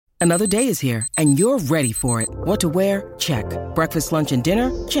Another day is here, and you're ready for it. What to wear? Check. Breakfast, lunch, and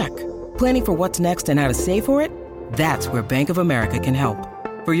dinner? Check. Planning for what's next and how to save for it? That's where Bank of America can help.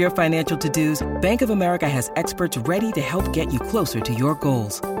 For your financial to-dos, Bank of America has experts ready to help get you closer to your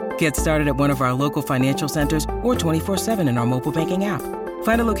goals. Get started at one of our local financial centers or 24/7 in our mobile banking app.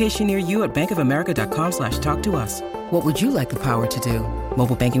 Find a location near you at bankofamerica.com/talktous. What would you like the power to do?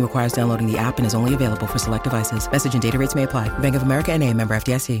 Mobile banking requires downloading the app and is only available for select devices. Message and data rates may apply. Bank of America N.A., member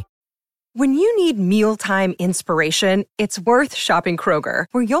FDIC. When you need mealtime inspiration, it's worth shopping Kroger,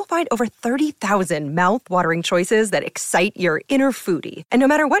 where you'll find over 30,000 mouth-watering choices that excite your inner foodie. And no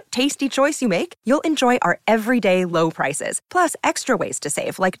matter what tasty choice you make, you'll enjoy our everyday low prices, plus extra ways to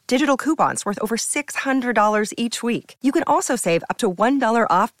save, like digital coupons worth over $600 each week. You can also save up to $1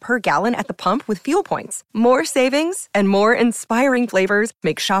 off per gallon at the pump with fuel points. More savings and more inspiring flavors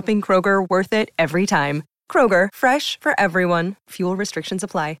make shopping Kroger worth it every time. Kroger, fresh for everyone. Fuel restrictions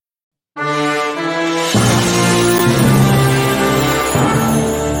apply.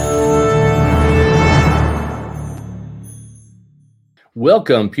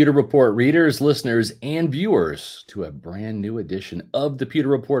 Welcome, Pewter Report readers, listeners, and viewers to a brand new edition of the Pewter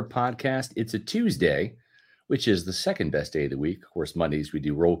Report podcast. It's a Tuesday, which is the second best day of the week. Of course, Mondays we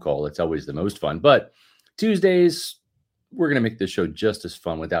do roll call. It's always the most fun. But Tuesdays, we're going to make this show just as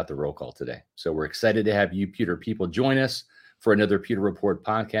fun without the roll call today. So we're excited to have you, Pewter people, join us for another Pewter Report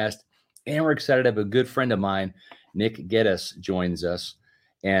podcast. And we're excited to have a good friend of mine, Nick Geddes, joins us.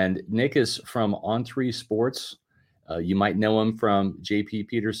 And Nick is from On3 Sports. You might know him from JP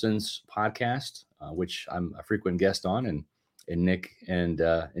Peterson's podcast, which I'm a frequent guest on. And Nick and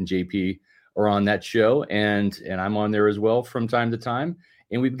JP are on that show. And I'm on there as well from time to time.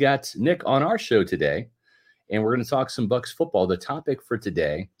 And we've got Nick on our show today. And we're going to talk some Bucs football. The topic for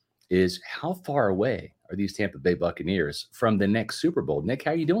today is how far away are these Tampa Bay Buccaneers from the next Super Bowl? Nick,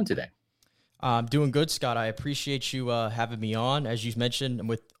 how are you doing today? I'm doing good, Scott. I appreciate you having me on. As you mentioned, I'm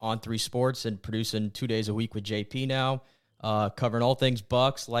with On3 Sports and producing 2 days a week with JP now, covering all things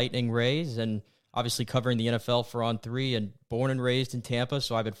Bucs, Lightning, Rays, and obviously covering the NFL for On3. And born and raised in Tampa,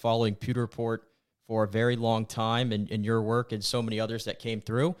 so I've been following Pewter Report for a very long time, and your work and so many others that came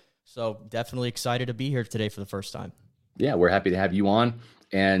through. So definitely excited to be here today for the first time. Yeah, we're happy to have you on.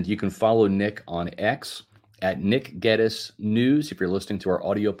 And you can follow Nick on X at Nick Geddes News. If you're listening to our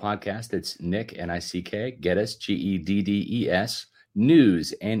audio podcast, it's Nick, N-I-C-K, Geddes, G-E-D-D-E-S,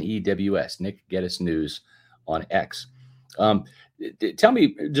 News, N-E-W-S, Nick Geddes News on X. Tell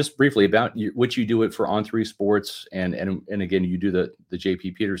me just briefly about what you do it for On3 Sports. And again, you do the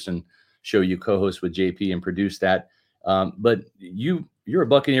JP Peterson show. You co-host with JP and produce that. But you're a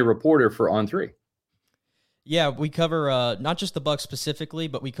Buccaneer reporter for On3. Yeah, we cover not just the Bucs specifically,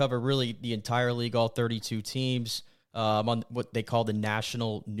 but we cover really the entire league, all 32 teams, on what they call the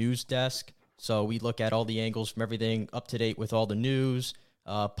national news desk. So we look at all the angles from everything up to date with all the news,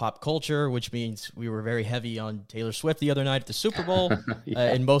 pop culture, which means we were very heavy on Taylor Swift the other night at the Super Bowl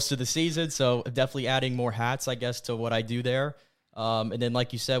and most of the season. So definitely adding more hats, I guess, to what I do there. And then,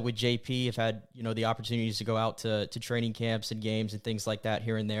 like you said, with JP, I've had the opportunities to go out to training camps and games and things like that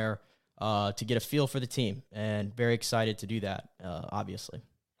here and there. To get a feel for the team, and very excited to do that, obviously.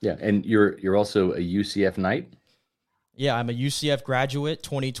 Yeah, and you're also a UCF Knight? Yeah, I'm a UCF graduate,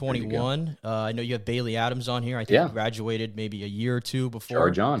 2021. I know you have Bailey Adams on here. I think you graduated maybe a year or two before. Sure,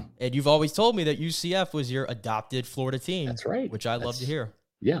 John. And you've always told me that UCF was your adopted Florida team. That's right. Which I love to hear.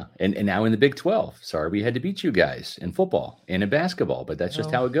 Yeah, and now in the Big 12. Sorry, we had to beat you guys in football and in basketball, but that's just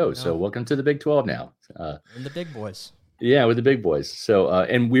how it goes. So welcome to the Big 12 now. And the big boys. Yeah, with the big boys. So,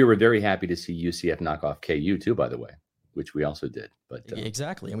 and we were very happy to see UCF knock off KU too, by the way, which we also did. But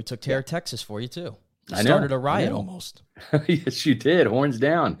exactly, and we took Terra, Texas for you too. I started a riot almost. Yes, you did. Horns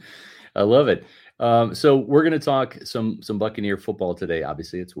down. I love it. So we're going to talk some Buccaneer football today.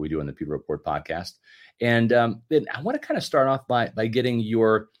 Obviously, it's what we do on the Pewter Report podcast. And then I want to kind of start off by getting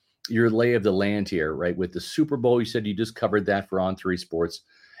your lay of the land here, right? With the Super Bowl, you said you just covered that for On3 Sports.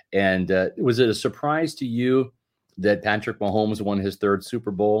 And was it a surprise to you that Patrick Mahomes won his third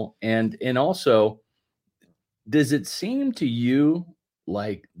Super Bowl? And also, does it seem to you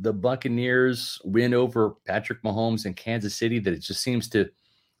like the Buccaneers win over Patrick Mahomes in Kansas City, that it just seems to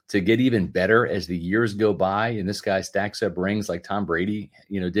get even better as the years go by and this guy stacks up rings like Tom Brady,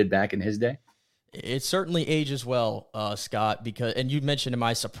 did back in his day? It certainly ages well, Scott, and you mentioned, am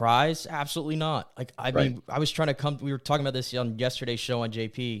I surprised? Absolutely not. I mean, I was trying to we were talking about this on yesterday's show on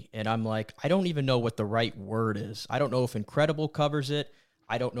JP, and I'm like, I don't even know what the right word is. I don't know if incredible covers it.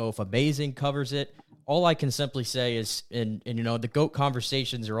 I don't know if amazing covers it. All I can simply say is, and the GOAT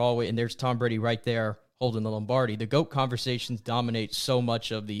conversations are always, and there's Tom Brady right there holding the Lombardi. The GOAT conversations dominate so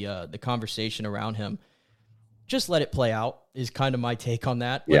much of the conversation around him. Just let it play out is kind of my take on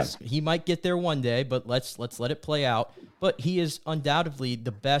that. He might get there one day, but let's let it play out. But he is undoubtedly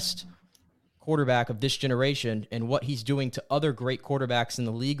the best quarterback of this generation, and what he's doing to other great quarterbacks in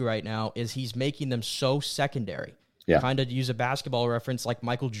the league right now is he's making them so secondary. Kind of to use a basketball reference like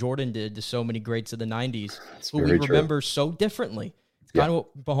Michael Jordan did to so many greats of the 90s, who we remember so differently. It's kind of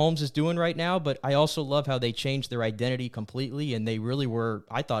what Mahomes is doing right now, but I also love how they changed their identity completely, and they really were,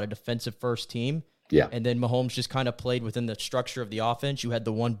 I thought, a defensive-first team. And then Mahomes just kind of played within the structure of the offense. You had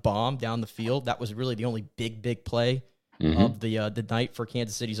the one bomb down the field. That was really the only big play of the night for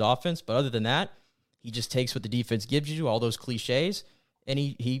Kansas City's offense. But other than that, he just takes what the defense gives you, all those cliches. And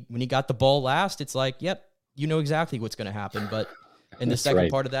he when he got the ball last, it's like, yep, you know exactly what's going to happen. But in the second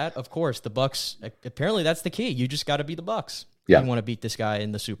part of that, of course, the Bucs, apparently that's the key. You just got to be the Bucs. You want to beat this guy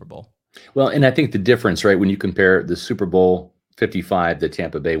in the Super Bowl. Well, and I think the difference, right, when you compare the Super Bowl 55 that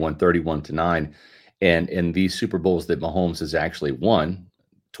Tampa Bay won 31-9, and these Super Bowls that Mahomes has actually won,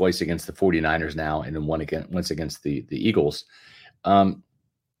 twice against the 49ers now, and then once against the Eagles.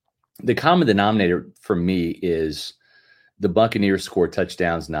 The common denominator for me is the Buccaneers score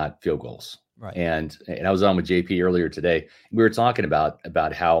touchdowns, not field goals. Right. And I was on with JP earlier today. We were talking about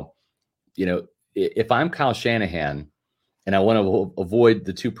how, if I'm Kyle Shanahan and I want to avoid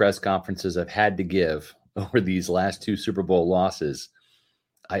the 2 press conferences I've had to give over these last 2 Super Bowl losses,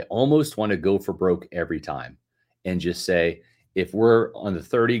 I almost want to go for broke every time and just say, if we're on the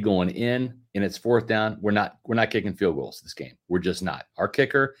 30 going in and it's 4th down, we're not kicking field goals this game. We're just not. Our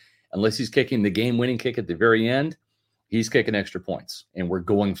kicker, unless he's kicking the game-winning kick at the very end, he's kicking extra points, and we're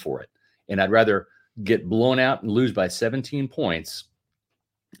going for it. And I'd rather get blown out and lose by 17 points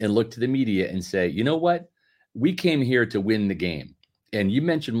and look to the media and say, you know what? We came here to win the game. And you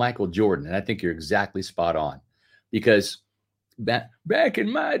mentioned Michael Jordan, and I think you're exactly spot on, because back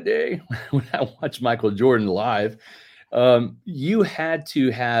in my day when I watched Michael Jordan live, you had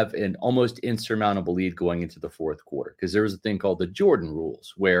to have an almost insurmountable lead going into the 4th quarter, because there was a thing called the Jordan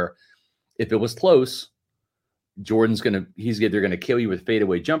rules, where if it was close, he's either going to kill you with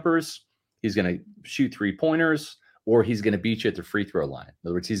fadeaway jumpers, he's going to shoot 3-pointers, or he's going to beat you at the free throw line. In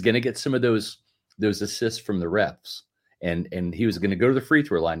other words, he's going to get some of those assists from the refs, and he was going to go to the free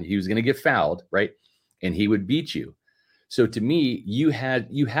throw line. He was going to get fouled, right? And he would beat you. So to me, you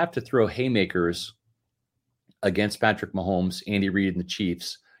have to throw haymakers against Patrick Mahomes, Andy Reid, and the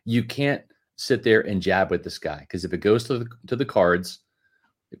Chiefs. You can't sit there and jab with this guy, because if it goes to the cards,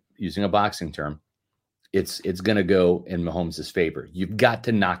 using a boxing term, it's going to go in Mahomes' favor. You've got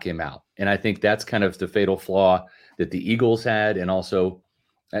to knock him out. And I think that's kind of the fatal flaw that the Eagles had. And also,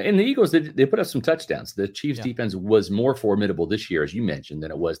 and the Eagles, they put up some touchdowns. The Chiefs defense was more formidable this year, as you mentioned,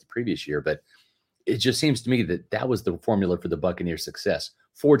 than it was the previous year. But it just seems to me that was the formula for the Buccaneers' success.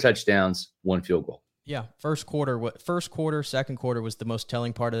 4 touchdowns, 1 field goal. Yeah, first quarter, second quarter was the most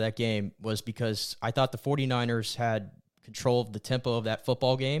telling part of that game, was because I thought the 49ers had control of the tempo of that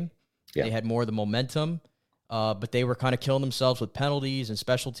football game. Yeah. They had more of the momentum, but they were kind of killing themselves with penalties and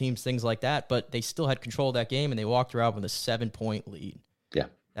special teams, things like that. But they still had control of that game, and they walked around with a 7-point lead. Yeah.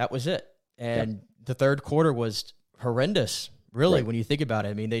 That was it. And the third quarter was horrendous, really, when you think about it.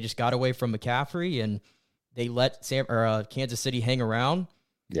 I mean, they just got away from McCaffrey, and they let Kansas City hang around.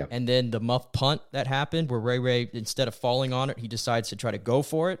 Yeah. And then the muff punt that happened, where Ray, instead of falling on it, he decides to try to go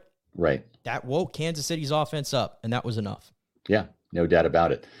for it. Right. That woke Kansas City's offense up, and that was enough. Yeah, no doubt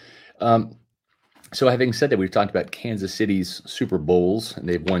about it. So having said that, we've talked about Kansas City's Super Bowls, and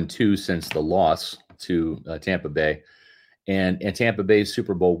they've won 2 since the loss to Tampa Bay, and Tampa Bay's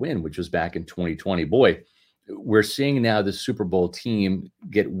Super Bowl win, which was back in 2020. Boy, we're seeing now the Super Bowl team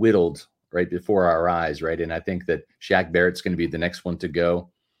get whittled right before our eyes, right? And I think that Shaq Barrett's going to be the next one to go.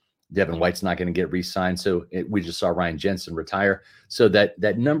 Devin White's not going to get re-signed. So we just saw Ryan Jensen retire. So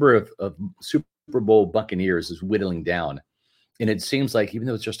that number of Super Bowl Buccaneers is whittling down. And it seems like, even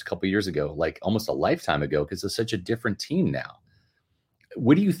though it's just a couple of years ago, like almost a lifetime ago, because it's such a different team now.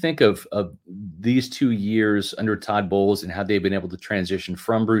 What do you think of these 2 years under Todd Bowles, and how they've been able to transition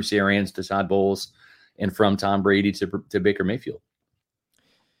from Bruce Arians to Todd Bowles, and from Tom Brady to Baker Mayfield?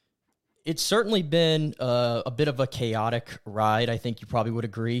 It's certainly been a bit of a chaotic ride. I think you probably would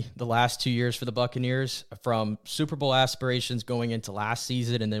agree. The last 2 years for the Buccaneers, from Super Bowl aspirations going into last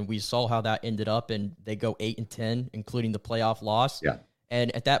season, and then we saw how that ended up, and they go 8-10, including the playoff loss. Yeah.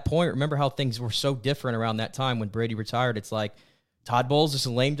 And at that point, remember how things were so different around that time when Brady retired. It's like Todd Bowles is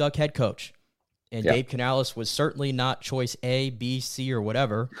a lame duck head coach, and Dave Canales was certainly not choice A, B, C, or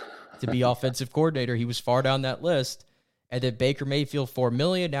whatever to be offensive coordinator. He was far down that list. And then Baker Mayfield, $4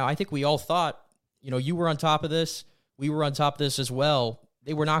 million. Now, I think we all thought you were on top of this. We were on top of this as well.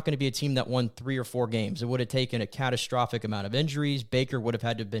 They were not going to be a team that won 3 or 4 games. It would have taken a catastrophic amount of injuries. Baker would have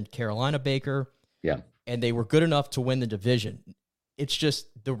had to have been Carolina Baker. Yeah. And they were good enough to win the division. It's just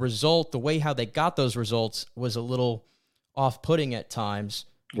the result, the way how they got those results was a little off-putting at times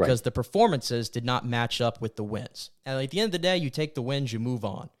because the performances did not match up with the wins. And at the end of the day, you take the wins, you move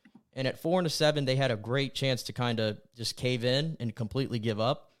on. And at 4-7, they had a great chance to kind of just cave in and completely give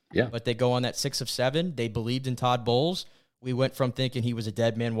up. Yeah. But they go on that 6 of 7. They believed in Todd Bowles. We went from thinking he was a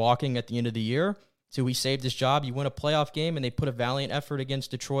dead man walking at the end of the year to he saved his job. You win a playoff game, and they put a valiant effort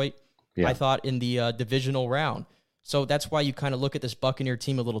against Detroit, I thought, in the divisional round. So that's why you kind of look at this Buccaneer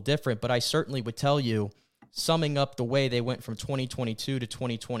team a little different. But I certainly would tell you, summing up the way they went from 2022 to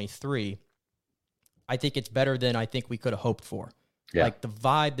 2023, I think it's better than I think we could have hoped for. Yeah. Like the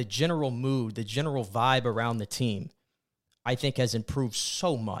vibe, the general mood, the general vibe around the team, I think has improved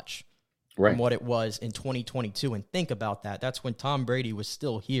so much from what it was in 2022. And think about that. That's when Tom Brady was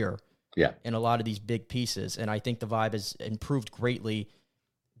still here in a lot of these big pieces. And I think the vibe has improved greatly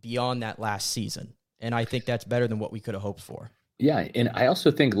beyond that last season. And I think that's better than what we could have hoped for. Yeah. And I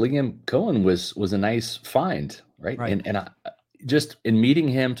also think Liam Cohen was a nice find, right? And I, just in meeting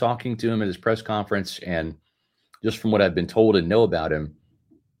him, talking to him at his press conference, and just from what I've been told and know about him,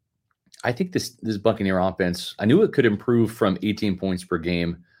 I think this Buccaneer offense, I knew it could improve from 18 points per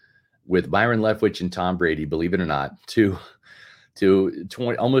game with Byron Leftwich and Tom Brady, believe it or not, to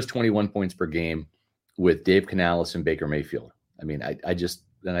 20, almost 21 points per game with Dave Canales and Baker Mayfield. I mean, I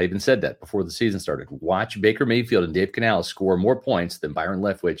even said that before the season started. Watch Baker Mayfield and Dave Canales score more points than Byron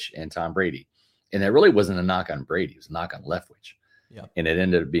Leftwich and Tom Brady. And that really wasn't a knock on Brady. It was a knock on Leftwich. Yeah. And it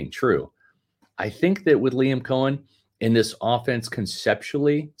ended up being true. I think that with Liam Cohen, in this offense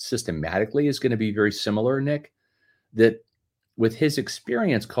conceptually, systematically is going to be very similar, Nick, that with his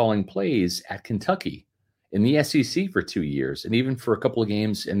experience calling plays at Kentucky in the SEC for 2 years, and even for a couple of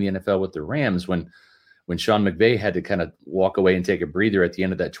games in the NFL with the Rams, when Sean McVay had to kind of walk away and take a breather at the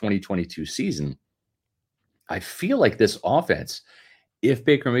end of that 2022 season, I feel like this offense, if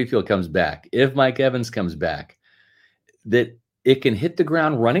Baker Mayfield comes back, if Mike Evans comes back, that it can hit the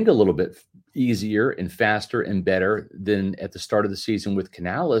ground running a little bit easier and faster and better than at the start of the season with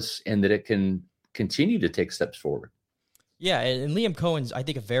Canales, and that it can continue to take steps forward. Yeah, and Liam Cohen's, I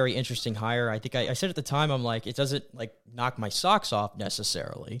think, a very interesting hire. I think I said at the time, I'm like, it doesn't like knock my socks off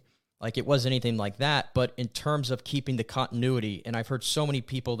necessarily. Like it wasn't anything like that, but in terms of keeping the continuity, and I've heard so many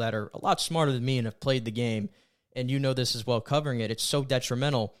people that are a lot smarter than me and have played the game, and you know this as well covering it, it's so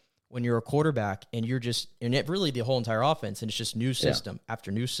detrimental when you're a quarterback and you're just, and it really the whole entire offense, and it's just new system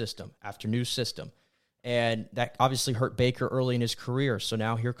after new system after new system. And that obviously hurt Baker early in his career. So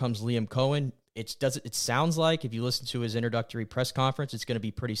now here comes Liam Cohen. It sounds like if you listen to his introductory press conference, it's going to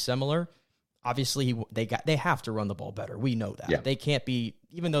be pretty similar. Obviously, they have to run the ball better. We know that. Yeah. They can't be,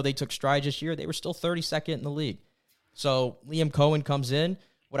 even though they took strides this year, they were still 32nd in the league. So Liam Cohen comes in.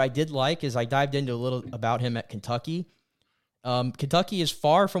 What I did like is I dived into a little about him at Kentucky. Kentucky is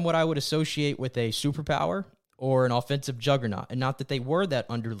far from what I would associate with a superpower or an offensive juggernaut. And not that they were that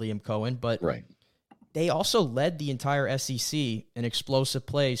under Liam Cohen, but they also led the entire SEC in explosive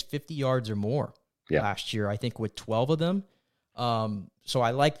plays, 50 yards or more last year, I think with 12 of them. So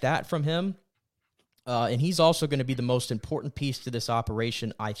I like that from him. And he's also going to be the most important piece to this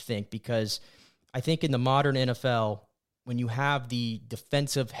operation, I think, because I think in the modern NFL, when you have the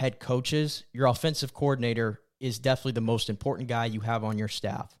defensive head coaches, your offensive coordinator is definitely the most important guy you have on your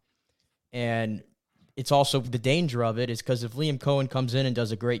staff. And it's also the danger of it is because if Liam Cohen comes in and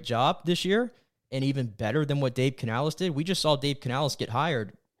does a great job this year, and even better than what Dave Canales did, we just saw Dave Canales get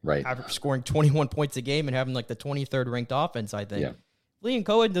hired, after scoring 21 points a game and having like the 23rd ranked offense, I think. Yeah. Liam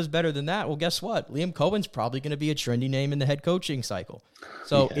Cohen does better than that. Well, guess what? Liam Cohen's probably going to be a trendy name in the head coaching cycle.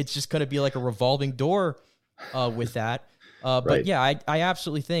 So it's just going to be like a revolving door with that. But yeah, I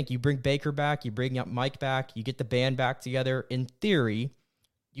absolutely think you bring Baker back, you bring Mike back, you get the band back together. In theory,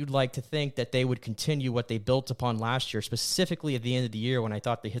 you'd like to think that they would continue what they built upon last year, specifically at the end of the year when I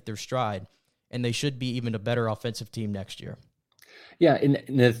thought they hit their stride, and they should be even a better offensive team next year. Yeah, and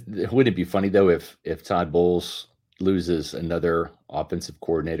would it be funny, though, if Todd Bowles loses another offensive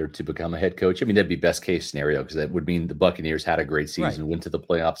coordinator to become a head coach? I mean, that'd be best case scenario, because that would mean the Buccaneers had a great season, went to the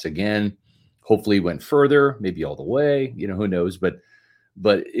playoffs again, hopefully went further, maybe all the way, who knows, but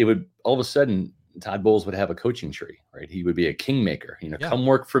it would, all of a sudden, Todd Bowles would have a coaching tree, right? He would be a kingmaker, come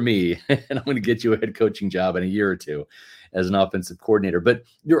work for me and I'm going to get you a head coaching job in a year or two as an offensive coordinator. But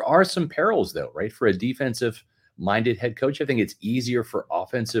there are some perils, though, right? For a defensive minded head coach, I think it's easier for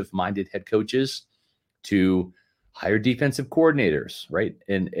offensive minded head coaches to hire defensive coordinators, right?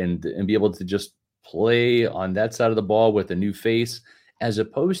 And be able to just play on that side of the ball with a new face, as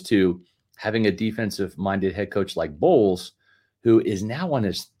opposed to having a defensive-minded head coach like Bowles, who is now on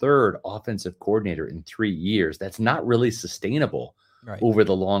his third offensive coordinator in 3 years. That's not really sustainable over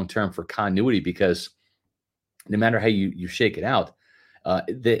the long term for continuity, because no matter how you shake it out,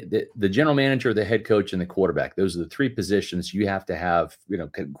 the general manager, the head coach, and the quarterback, those are the three positions you have to have,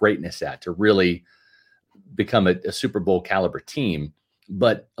 greatness at to really become a Super Bowl caliber team.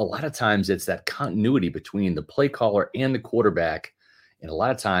 But a lot of times it's that continuity between the play caller and the quarterback. And a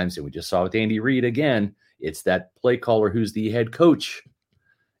lot of times, and we just saw with Andy Reid again, it's that play caller who's the head coach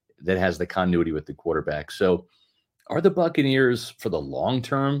that has the continuity with the quarterback. So are the Buccaneers for the long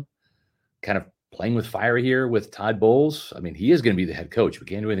term kind of playing with fire here with Todd Bowles? I mean, he is going to be the head coach. We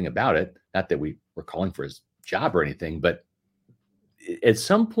can't do anything about it. Not that we were calling for his job or anything, but at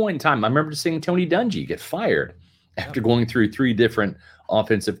some point in time, I remember seeing Tony Dungy get fired after going through three different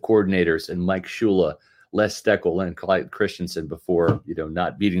offensive coordinators and Mike Shula, Les Steckel, and Clyde Christensen before,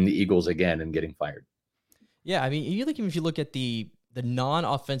 not beating the Eagles again and getting fired. Yeah, I mean, if you look at the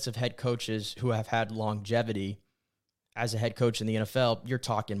non-offensive head coaches who have had longevity as a head coach in the NFL, you're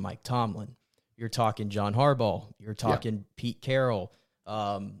talking Mike Tomlin, you're talking John Harbaugh, you're talking Pete Carroll,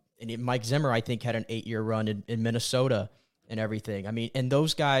 and Mike Zimmer, I think, had an 8-year run in Minnesota and everything. I mean, and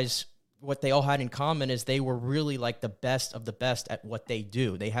those guys, what they all had in common is they were really like the best of the best at what they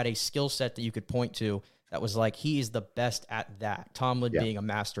do. They had a skill set that you could point to that was like, he is the best at that. Tomlin being a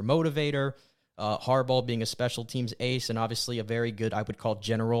master motivator, Harbaugh being a special teams ace, and obviously a very good, I would call,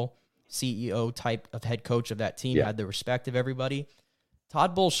 general CEO type of head coach of that team, had the respect of everybody.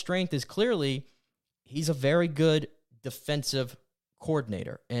 Todd Bowles' strength is clearly he's a very good defensive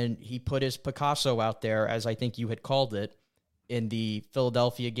coordinator, and he put his Picasso out there, as I think you had called it, in the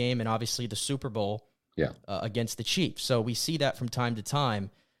Philadelphia game and obviously the Super Bowl against the Chiefs. So we see that from time to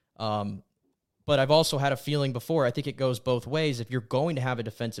time. But I've also had a feeling before, I think it goes both ways. If you're going to have a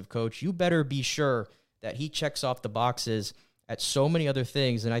defensive coach, you better be sure that he checks off the boxes at so many other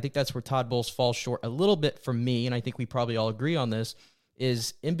things. And I think that's where Todd Bowles falls short a little bit from me, and I think we probably all agree on this,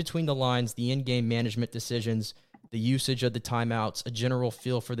 is in between the lines, the in-game management decisions, the usage of the timeouts, a general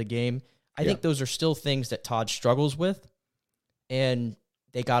feel for the game. I think those are still things that Todd struggles with. And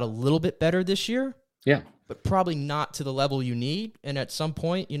they got a little bit better this year. Yeah. But probably not to the level you need. And at some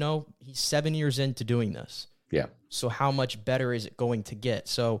point, he's 7 years into doing this. Yeah. So how much better is it going to get?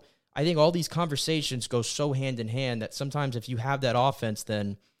 So I think all these conversations go so hand in hand that sometimes if you have that offense,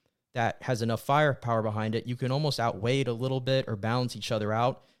 then that has enough firepower behind it, you can almost outweigh it a little bit or balance each other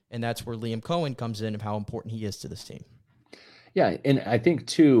out. And that's where Liam Cohen comes in of how important he is to this team. Yeah. And I think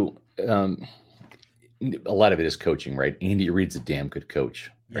too, a lot of it is coaching, right? Andy Reid's a damn good coach.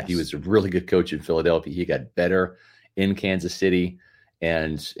 Right? Yes. He was a really good coach in Philadelphia. He got better in Kansas City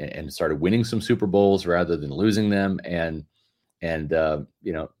and started winning some Super Bowls rather than losing them. And of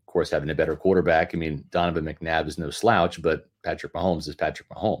course, having a better quarterback. I mean, Donovan McNabb is no slouch, but Patrick Mahomes is Patrick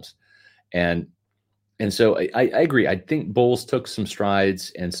Mahomes. And so I agree. I think Bowles took some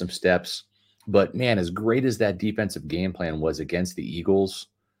strides and some steps, but man, as great as that defensive game plan was against the Eagles,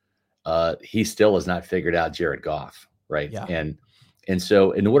 he still has not figured out Jared Goff, right? Yeah. And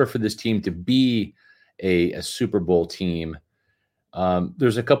so in order for this team to be a Super Bowl team,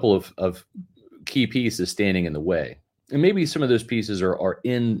 there's a couple of key pieces standing in the way. And maybe some of those pieces are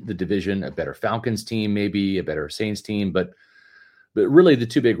in the division, a better Falcons team, maybe a better Saints team. But really the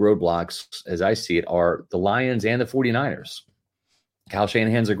two big roadblocks, as I see it, are the Lions and the 49ers. Kyle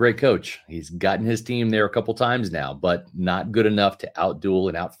Shanahan's a great coach. He's gotten his team there a couple times now, but not good enough to outduel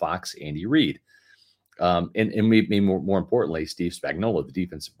and outfox Andy Reid. And maybe more importantly, Steve Spagnuolo, the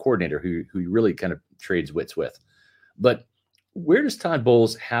defensive coordinator, who really kind of trades wits with. But where does Todd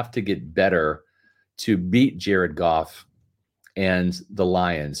Bowles have to get better to beat Jared Goff and the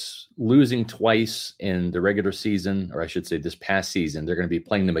Lions, losing twice in the regular season, or I should say this past season? They're going to be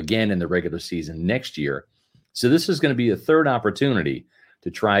playing them again in the regular season next year. So this is going to be a third opportunity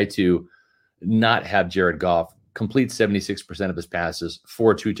to try to not have Jared Goff complete 76% of his passes,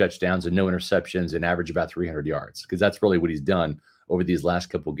 2 touchdowns and no interceptions, and average about 300 yards, because that's really what he's done over these last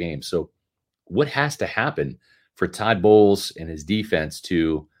couple games. So what has to happen for Todd Bowles and his defense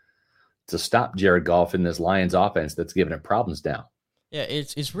to stop Jared Goff in this Lions offense that's giving it problems now? Yeah,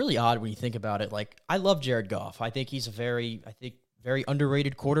 it's really odd when you think about it. Like, I love Jared Goff. I think he's a very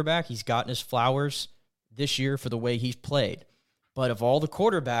underrated quarterback. He's gotten his flowers this year for the way he's played. But of all the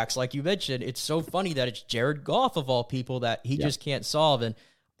quarterbacks, like you mentioned, it's so funny that it's Jared Goff of all people that he just can't solve. And,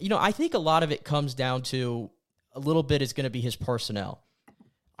 I think a lot of it comes down to a little bit is going to be his personnel.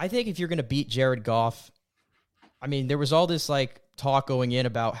 I think if you're going to beat Jared Goff, I mean, there was all this talk going in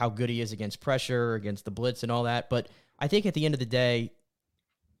about how good he is against pressure, against the blitz and all that. But I think at the end of the day,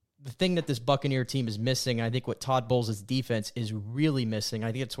 the thing that this Buccaneer team is missing, and I think what Todd Bowles' defense is really missing,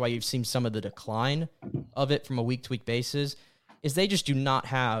 I think that's why you've seen some of the decline of it from a week-to-week basis, is they just do not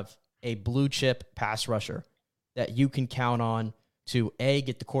have a blue-chip pass rusher that you can count on to, A,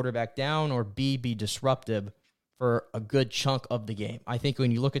 get the quarterback down, or B, be disruptive for a good chunk of the game. I think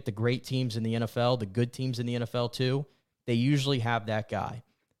when you look at the great teams in the NFL, the good teams in the NFL too, they usually have that guy.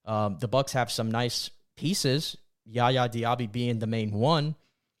 The Bucs have some nice pieces, Yaya Diaby being the main one,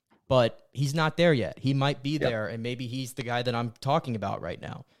 but he's not there yet. He might be there, and maybe he's the guy that I'm talking about right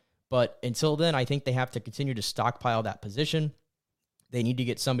now. But until then, I think they have to continue to stockpile that position. They need to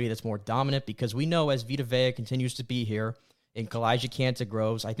get somebody that's more dominant, because we know as Vita Vea continues to be here and Kalijah Kancey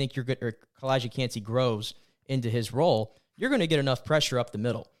grows, I think Kalijah Kancey grows into his role, you're going to get enough pressure up the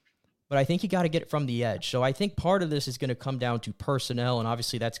middle. But I think you got to get it from the edge. So I think part of this is going to come down to personnel, and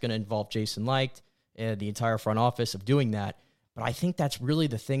obviously that's going to involve Jason Licht and the entire front office of doing that. But I think that's really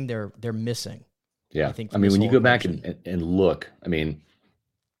the thing they're missing. Yeah. I mean, when you go back and look, I mean,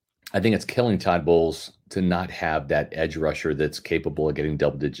 I think it's killing Todd Bowles to not have that edge rusher that's capable of getting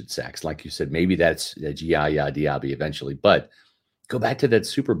double-digit sacks. Like you said, maybe that's Yaya Diaby eventually. But go back to that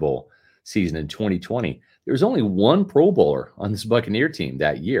Super Bowl season in 2020. There was only one Pro Bowler on this Buccaneer team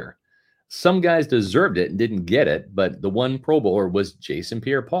that year. Some guys deserved it and didn't get it, but the one Pro Bowler was Jason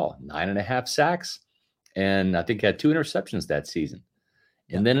Pierre-Paul, 9.5 sacks, and I think had 2 interceptions that season.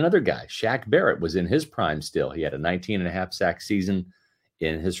 And then another guy, Shaq Barrett, was in his prime still. He had a 19.5 sack season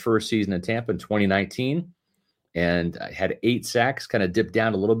in his first season in Tampa in 2019, and had 8 sacks, kind of dipped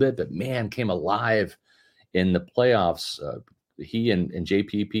down a little bit, but man, came alive in the playoffs. He and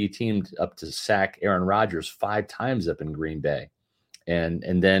JPP teamed up to sack Aaron Rodgers 5 times up in Green Bay.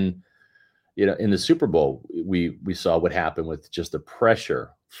 And then, you know, in the Super Bowl, we saw what happened with just the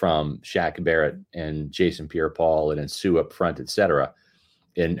pressure from Shaq Barrett and Jason Pierre-Paul and Sue up front, et cetera,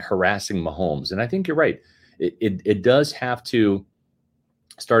 in harassing Mahomes. And I think you're right. It does have to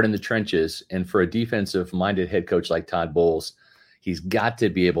start in the trenches. And for a defensive-minded head coach like Todd Bowles, he's got to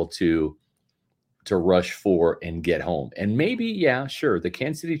be able to rush for and get home. And maybe, yeah, sure, the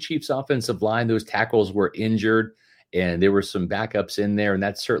Kansas City Chiefs offensive line, those tackles were injured, and there were some backups in there, and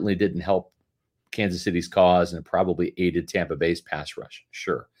that certainly didn't help Kansas City's cause, and it probably aided Tampa Bay's pass rush.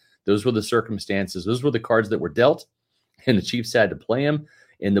 Sure. Those were the circumstances. Those were the cards that were dealt, and the Chiefs had to play them,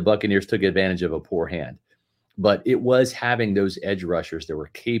 and the Buccaneers took advantage of a poor hand. But it was having those edge rushers that were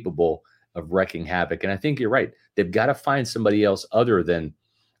capable of wrecking havoc. And I think you're right. They've got to find somebody else other than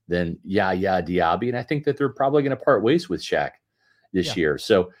Yaya Diaby, and I think that they're probably going to part ways with Shaq this year.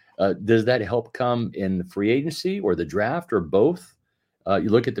 So does that help come in the free agency or the draft or both? You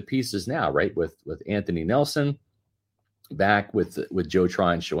look at the pieces now, right? With Anthony Nelson back, with Joe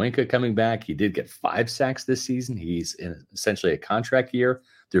Tryon-Shoyinka coming back. He did get 5 sacks this season. He's in essentially a contract year.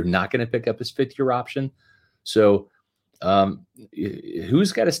 They're not going to pick up his 5th-year option. So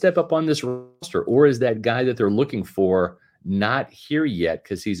who's got to step up on this roster? Or is that guy that they're looking for not here yet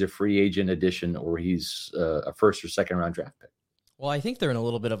because he's a free agent addition, or he's a 1st or 2nd round draft pick? Well, I think they're in a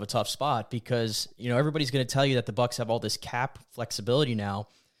little bit of a tough spot because, you know, everybody's going to tell you that the Bucs have all this cap flexibility now.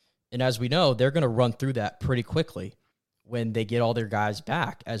 And as we know, they're going to run through that pretty quickly when they get all their guys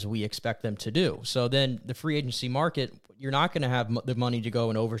back, as we expect them to do. So then the free agency market, you're not going to have the money to go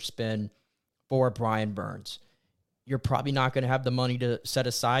and overspend for Brian Burns. You're probably not going to have the money to set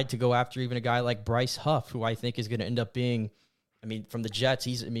aside to go after even a guy like Bryce Huff, who I think is going to end up being, I mean, from the Jets,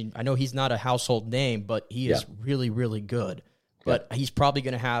 I know he's not a household name, but he is really, really good. But he's probably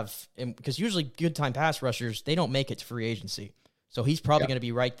going to have, because usually good time pass rushers, they don't make it to free agency. So he's probably going to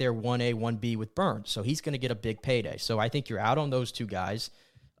be right there 1A, 1B with Burns. So he's going to get a big payday. So I think you're out on those 2 guys.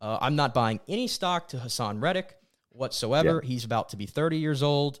 I'm not buying any stock to Hassan Reddick whatsoever. He's about to be 30 years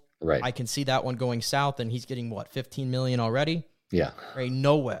old. Right. I can see that one going south, and he's getting, what, $15 million already? Yeah. Right,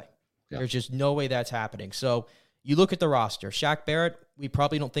 no way. Yeah. There's just no way that's happening. So you look at the roster. Shaq Barrett, we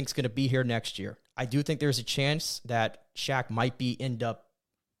probably don't think is going to be here next year. I do think there's a chance that Shaq might end up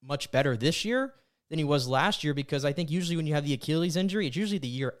much better this year than he was last year, because I think usually when you have the Achilles injury, it's usually the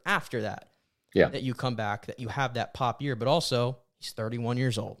year after that that you come back, that you have that pop year. But also, he's 31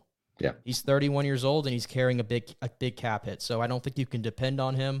 years old. Yeah, he's 31 years old, and he's carrying a big cap hit. So I don't think you can depend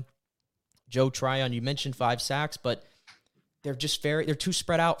on him. Joe Tryon, you mentioned 5 sacks, but they're too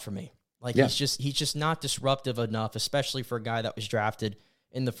spread out for me. Like he's just not disruptive enough, especially for a guy that was drafted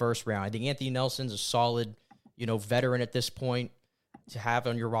in the 1st round. I think Anthony Nelson's a solid, veteran at this point to have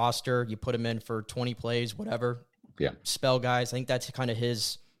on your roster. You put him in for 20 plays, whatever. Yeah. Spell guys. I think that's kind of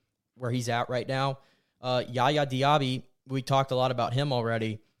where he's at right now. Yaya Diaby, we talked a lot about him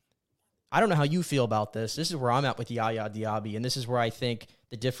already. I don't know how you feel about this. This is where I'm at with Yaya Diaby, and this is where I think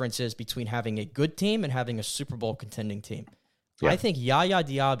the difference is between having a good team and having a Super Bowl contending team. Yeah. I think Yaya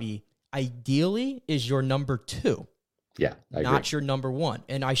Diaby ideally is your number 2. Yeah, I not agree. your number 1.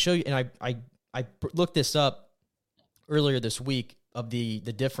 And I show you, and I looked this up earlier this week of the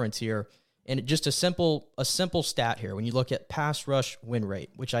difference here, and just a simple stat here. When you look at pass rush win rate,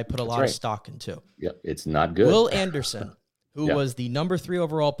 which I put a lot of stock into. Yep, it's not good. Will Anderson, who was the number 3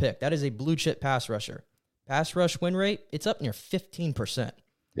 overall pick, that is a blue chip pass rusher. Pass rush win rate, it's up near 15%.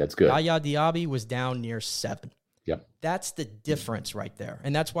 That's good. Yaya Diaby was down near 7. Yep. That's the difference right there.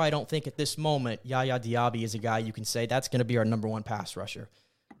 And that's why I don't think at this moment Yaya Diaby is a guy you can say that's going to be our number 1 pass rusher.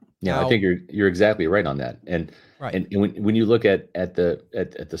 Yeah, now, I think you're exactly right on that. And right. and when you look at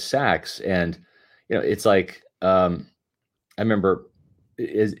the sacks, and it's like I remember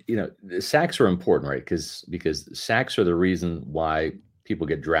the sacks are important, right? Because sacks are the reason why people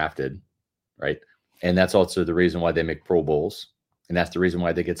get drafted, right? And that's also the reason why they make Pro Bowls, and that's the reason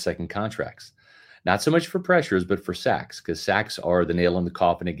why they get second contracts. Not so much for pressures, but for sacks, because sacks are the nail in the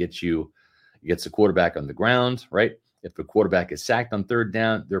coffin. It gets the quarterback on the ground, right? If the quarterback is sacked on 3rd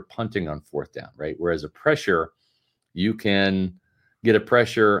down, they're punting on 4th down, right? Whereas a pressure, you can get a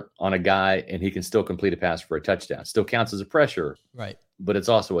pressure on a guy and he can still complete a pass for a touchdown. Still counts as a pressure, right? But it's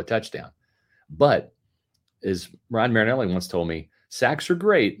also a touchdown. But as Ron Marinelli once told me, sacks are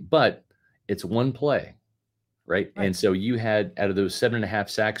great, but it's one play, right? And so you had, out of those 7.5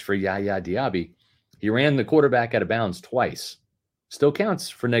 sacks for Yaya Diaby, he ran the quarterback out of bounds twice. Still counts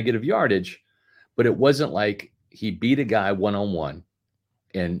for negative yardage, but it wasn't like he beat a guy one-on-one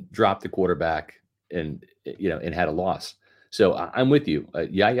and dropped the quarterback and had a loss. So I'm with you.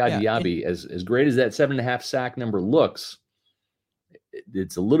 Yaya Diaby, as great as that 7.5 sack number looks,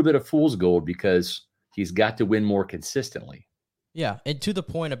 it's a little bit of fool's gold because he's got to win more consistently. Yeah, and to the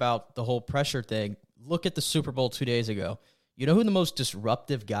point about the whole pressure thing, look at the Super Bowl 2 days ago. You know who the most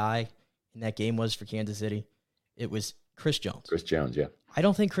disruptive guy in that game was for Kansas City? It was Chris Jones. Chris Jones, yeah. I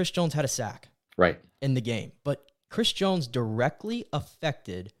don't think Chris Jones had a sack. Right. In the game. But Chris Jones directly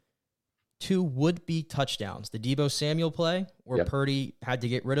affected 2 would-be touchdowns. The Deebo Samuel play, where Purdy had to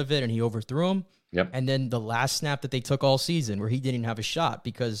get rid of it and he overthrew him. Yep. And then the last snap that they took all season, where he didn't even have a shot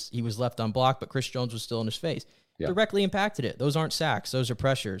because he was left unblocked, but Chris Jones was still in his face. Yep. Directly impacted it. Those aren't sacks. Those are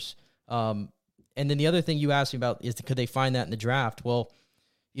pressures. And then the other thing you asked me about is, could they find that in the draft? Well,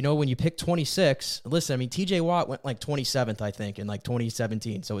 when you pick 26, listen, I mean, TJ Watt went like 27th, I think, in like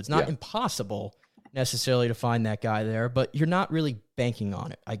 2017. So it's not impossible necessarily to find that guy there, but you're not really banking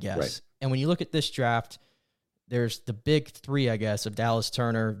on it, I guess. Right. And when you look at this draft, there's the big 3, I guess, of Dallas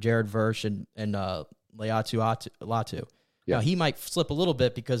Turner, Jared Versh, and Latu Latu. Yeah. Now, he might slip a little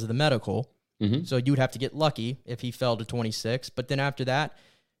bit because of the medical, so you'd have to get lucky if he fell to 26. But then after that,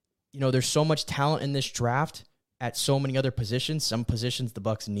 there's so much talent in this draft at so many other positions. Some positions the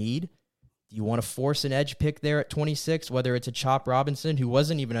Bucs need. Do you want to force an edge pick there at 26, whether it's a Chop Robinson, who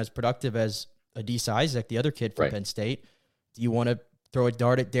wasn't even as productive as Adisa Isaac, the other kid from Penn State? Do you want to throw a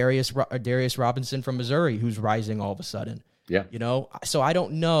dart at Darius Robinson from Missouri, who's rising all of a sudden? Yeah. So I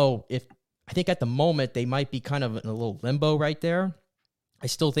don't know I think at the moment they might be kind of in a little limbo right there. I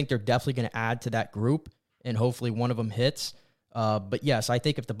still think they're definitely going to add to that group, and hopefully one of them hits. But yes, I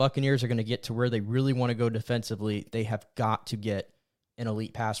think if the Buccaneers are going to get to where they really want to go defensively, they have got to get an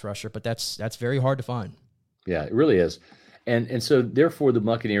elite pass rusher, but that's very hard to find. Yeah, it really is. And so therefore the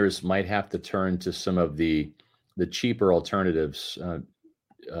Buccaneers might have to turn to some of the cheaper alternatives.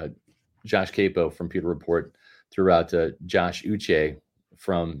 Josh Capo from Pewter Report threw out Josh Uche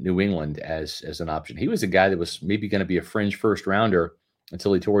from New England as an option. He was a guy that was maybe going to be a fringe first rounder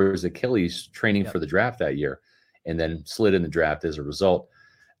until he tore his Achilles training for the draft that year, and then slid in the draft as a result.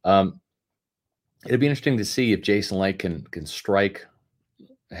 It'd be interesting to see if Jason Light can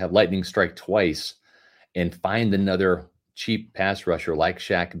have lightning strike twice and find another cheap pass rusher like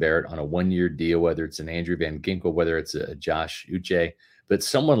Shaq Barrett on a 1-year deal, whether it's an Andrew Van Ginkel, whether it's a Josh Uche, but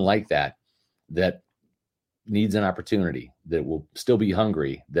someone like that needs an opportunity, that will still be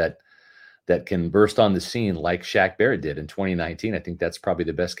hungry, that can burst on the scene like Shaq Barrett did in 2019. I think that's probably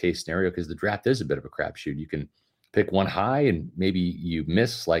the best case scenario, because the draft is a bit of a crapshoot. You can pick one high and maybe you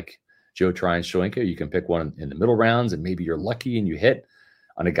miss, like Joe Tryon-Shoyinka. You can pick one in the middle rounds and maybe you're lucky and you hit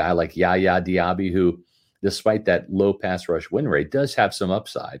on a guy like Yaya Diaby, who, despite that low pass rush win rate, does have some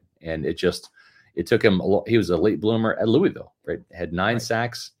upside. And it took him he was a late bloomer at Louisville, right? Had 9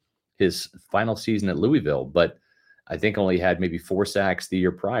 sacks his final season at Louisville, but I think only had maybe 4 sacks the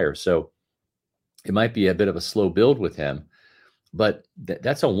year prior. So it might be a bit of a slow build with him, but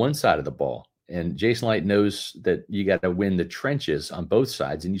that's on one side of the ball. And Jason Light knows that you got to win the trenches on both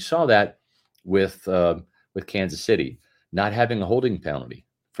sides. And you saw that with Kansas City not having a holding penalty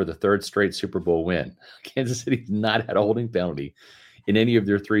for the third straight Super Bowl win. Kansas City's not had a holding penalty in any of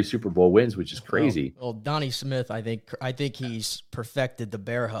their 3 Super Bowl wins, which is crazy. Well, Donnie Smith, I think he's perfected the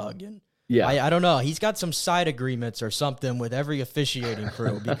bear hug, and yeah, I don't know. He's got some side agreements or something with every officiating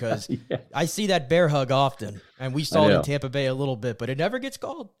crew because yeah. I see that bear hug often, and we saw it in Tampa Bay a little bit, but it never gets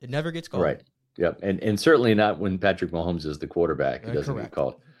called. It never gets called. Right. Yep. And certainly not when Patrick Mahomes is the quarterback. It doesn't get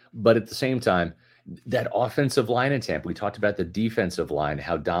called. But at the same time, that offensive line in Tampa, we talked about the defensive line,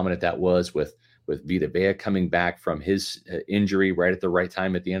 how dominant that was with Vita Vea coming back from his injury right at the right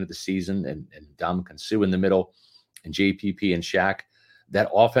time at the end of the season, and Ndamukong Suh in the middle, and JPP and Shaq. That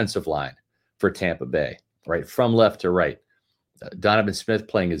offensive line for Tampa Bay, right, from left to right. Donovan Smith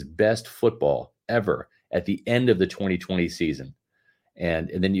playing his best football ever at the end of the 2020 season. And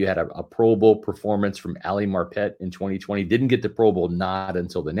then you had a Pro Bowl performance from Ali Marpet in 2020. Didn't get the Pro Bowl nod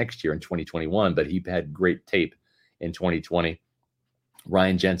until the next year in 2021, but he had great tape in 2020.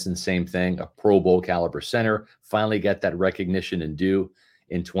 Ryan Jensen, same thing, a Pro Bowl caliber center. Finally got that recognition and due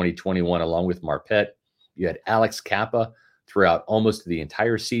in 2021 along with Marpet. You had Alex Kappa throughout almost the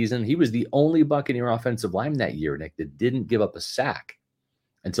entire season. He was the only Buccaneer offensive lineman that year, Nick, that didn't give up a sack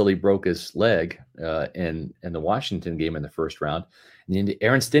until he broke his leg in the Washington game in the first round. And then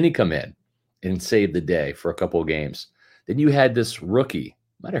Aaron Stinney come in and save the day for a couple of games. Then you had this rookie,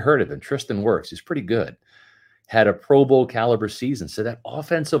 might have heard of him, Tristan Wirfs. He's pretty good. Had a Pro Bowl caliber season. So that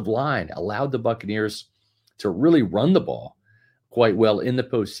offensive line allowed the Buccaneers to really run the ball quite well in the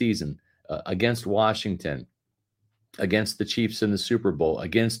postseason against Washington, against the Chiefs in the Super Bowl,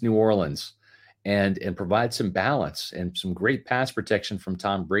 against New Orleans, and provide some balance and some great pass protection from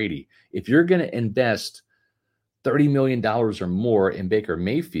Tom Brady. If you're going to invest $30 million or more in Baker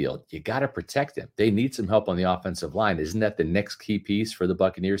Mayfield, you got to protect him. They need some help on the offensive line. Isn't that the next key piece for the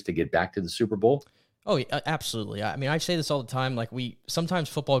Buccaneers to get back to the Super Bowl? Oh, yeah, absolutely. I mean, I say this all the time. Like, sometimes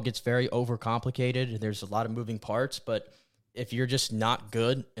football gets very overcomplicated. There's a lot of moving parts, but if you're just not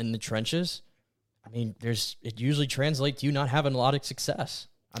good in the trenches, I mean, it usually translates to you not having a lot of success.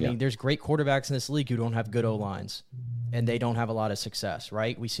 I mean, there's great quarterbacks in this league who don't have good O-lines, and they don't have a lot of success,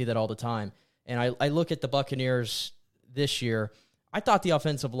 right? We see that all the time. And I look at the Buccaneers this year. I thought the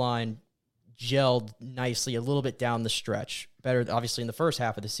offensive line gelled nicely a little bit down the stretch. Better, obviously, in the first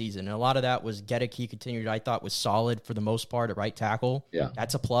half of the season. And a lot of that was Gedeke continued, I thought, was solid for the most part at right tackle. Yeah.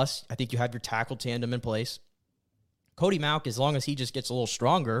 That's a plus. I think you have your tackle tandem in place. Cody Mauch, as long as he just gets a little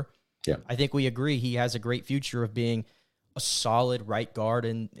stronger, I think we agree he has a great future of being a solid right guard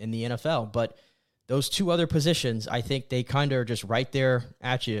in the NFL. But those two other positions, I think they kind of are just right there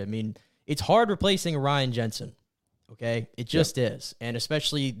at you. I mean, it's hard replacing Ryan Jensen, okay? It just is. And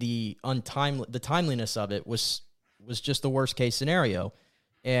especially the timeliness of it was just the worst case scenario.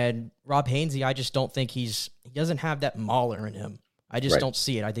 And Rob Hainsey, I just don't think he doesn't have that mauler in him. I just don't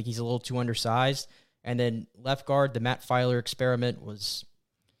see it. I think he's a little too undersized. And then left guard, the Matt Filer experiment was,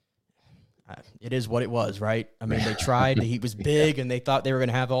 it is what it was, right? I mean, they tried. He was big, and they thought they were going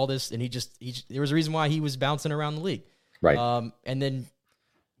to have all this, and there was a reason why he was bouncing around the league. Right. And then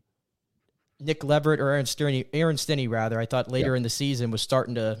Nick Leverett, or Aaron Stinney, I thought later in the season was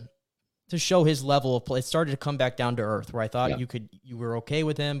starting to show his level of play. It started to come back down to earth, where I thought you were okay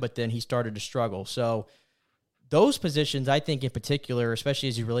with him, but then he started to struggle. So those positions, I think in particular, especially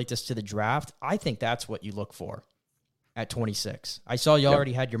as you relate this to the draft, I think that's what you look for at 26. I saw you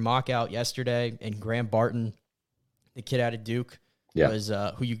already had your mock out yesterday, and Graham Barton, the kid out of Duke, was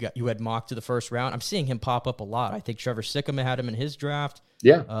who you had mocked to the first round. I'm seeing him pop up a lot. I think Trevor Sikkema had him in his draft.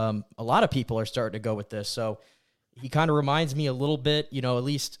 Yeah. A lot of people are starting to go with this. So he kind of reminds me a little bit, at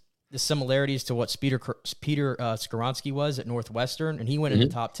least the similarities to what Peter Skoronski was at Northwestern, and he went in the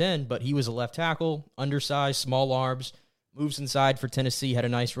top 10, but he was a left tackle, undersized, small arms, moves inside for Tennessee, had a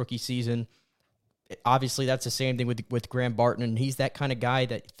nice rookie season. Obviously, that's the same thing with Graham Barton, and he's that kind of guy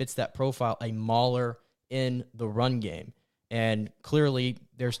that fits that profile, a mauler in the run game. And clearly,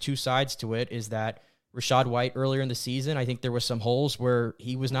 there's two sides to it, is that Rachaad White earlier in the season, I think there was some holes where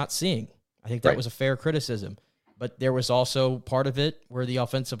he was not seeing. I think that was a fair criticism. But there was also part of it where the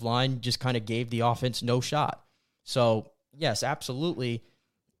offensive line just kind of gave the offense no shot. So, yes, absolutely,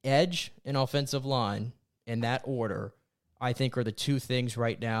 edge and offensive line in that order, I think, are the two things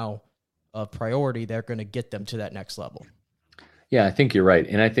right now of priority that are going to get them to that next level. Yeah, I think you're right.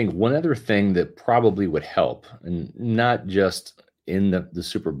 And I think one other thing that probably would help, and not just in the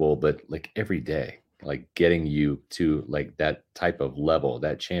Super Bowl, but like every day, like getting you to like that type of level,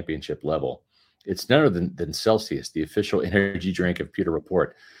 that championship level, it's none other than Celsius, the official energy drink of Pewter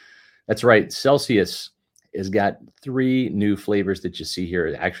Report. That's right. Celsius has got 3 new flavors that you see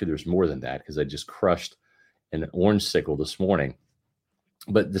here. Actually, there's more than that because I just crushed an orange sickle this morning.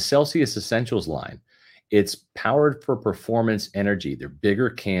 But the Celsius Essentials line, it's powered for performance energy. They're bigger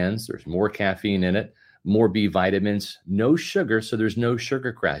cans. There's more caffeine in it, more B vitamins, no sugar. So there's no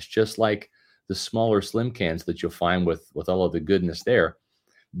sugar crash, just like the smaller slim cans that you'll find with all of the goodness there.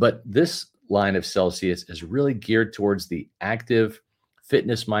 But this line of Celsius is really geared towards the active,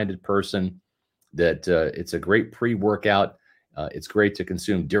 fitness-minded person. That it's a great pre-workout. It's great to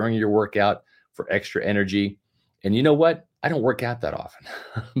consume during your workout for extra energy. And you know what? I don't work out that often,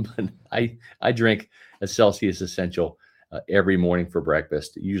 but I drink a Celsius Essential every morning for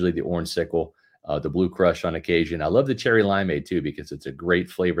breakfast, usually the orange sickle, the blue crush on occasion. I love the cherry limeade too, because it's a great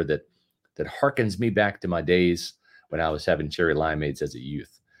flavor that harkens me back to my days when I was having cherry limeades as a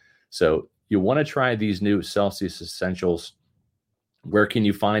youth. So you want to try these new Celsius Essentials. Where can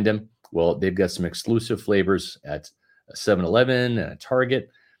you find them? Well, they've got some exclusive flavors at 7-Eleven and a Target,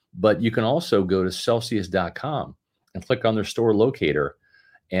 but you can also go to Celsius.com and click on their store locator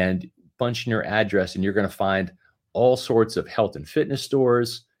and punch in your address, and you're going to find all sorts of health and fitness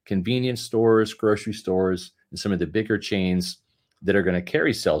stores, convenience stores, grocery stores, and some of the bigger chains that are going to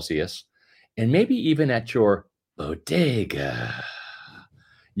carry Celsius. And maybe even at your bodega,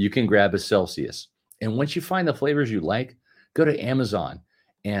 you can grab a Celsius. And once you find the flavors you like, go to Amazon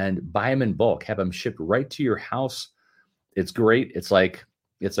and buy them in bulk, have them shipped right to your house. It's great. It's like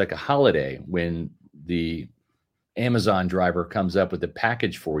a holiday when the Amazon driver comes up with a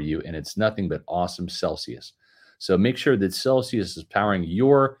package for you, and it's nothing but awesome Celsius. So make sure that Celsius is powering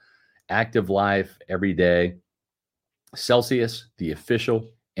your active life every day. Celsius, the official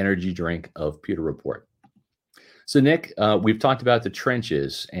energy drink of Pewter Report. So, Nick, we've talked about the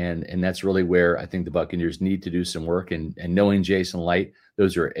trenches, and that's really where I think the Buccaneers need to do some work. And knowing Jason Light,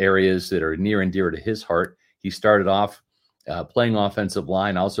 those are areas that are near and dear to his heart. He started off playing offensive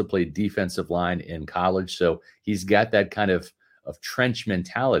line, also played defensive line in college. So he's got that kind of trench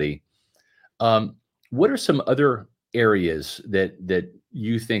mentality. What are some other areas that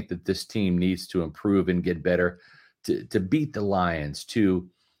you think that this team needs to improve and get better to beat the Lions, to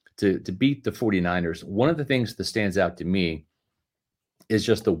beat the 49ers? One of the things that stands out to me is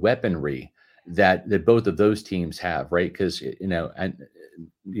just the weaponry that both of those teams have, right? Because,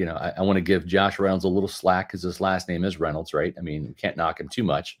 I want to give Josh Reynolds a little slack because his last name is Reynolds, right? I mean, you can't knock him too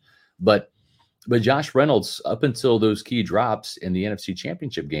much. But Josh Reynolds, up until those key drops in the NFC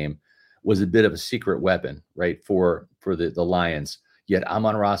Championship game, was a bit of a secret weapon, right, for the Lions. Yet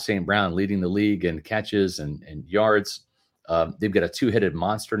Amon-Ra St. Brown leading the league in catches and yards. They've got a two-headed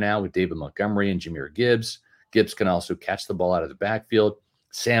monster now with David Montgomery and Jahmyr Gibbs. Gibbs can also catch the ball out of the backfield.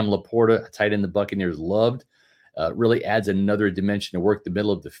 Sam Laporta, a tight end the Buccaneers loved, really adds another dimension to work the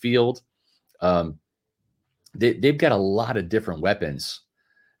middle of the field. They've got a lot of different weapons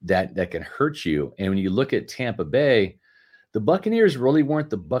that can hurt you. And when you look at Tampa Bay, the Buccaneers really weren't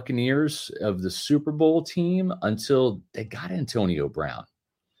the Buccaneers of the Super Bowl team until they got Antonio Brown.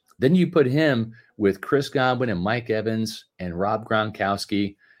 Then you put him with Chris Godwin and Mike Evans and Rob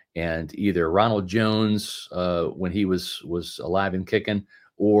Gronkowski and either Ronald Jones when he was alive and kicking,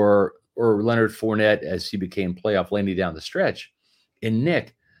 or Leonard Fournette as he became playoff landing down the stretch. And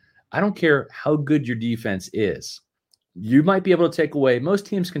Nick, I don't care how good your defense is. You might be able to take away, most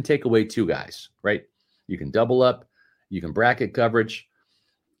teams can take away 2 guys, right? You can double up, you can bracket coverage.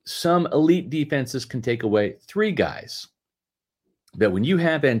 Some elite defenses can take away 3 guys. But when you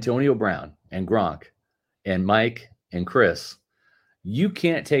have Antonio Brown and Gronk and Mike and Chris, you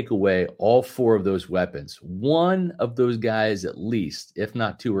can't take away all 4 of those weapons. One of those guys, at least, if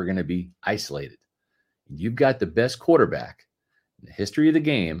not 2, are going to be isolated. You've got the best quarterback in the history of the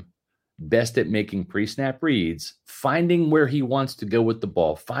game, best at making pre-snap reads, finding where he wants to go with the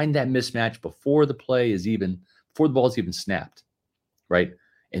ball, find that mismatch before the ball is even snapped, right?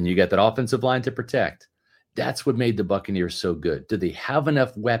 And you got that offensive line to protect. That's what made the Buccaneers so good. Do they have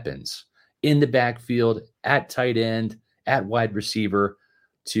enough weapons in the backfield, at tight end, at wide receiver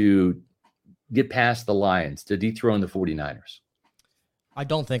to get past the Lions, to dethrone the 49ers? I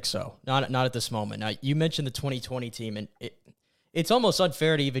don't think so. Not at this moment. Now, you mentioned the 2020 team, and it's almost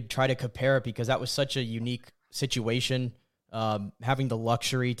unfair to even try to compare it because that was such a unique situation, having the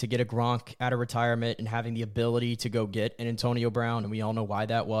luxury to get a Gronk out of retirement and having the ability to go get an Antonio Brown, and we all know why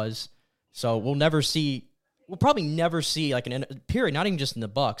that was. So we'll probably never see, like, an period, not even just in the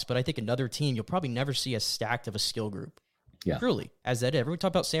Bucs, but I think another team, you'll probably never see as stacked of a skill group. Yeah. Truly, as that is. Everyone talk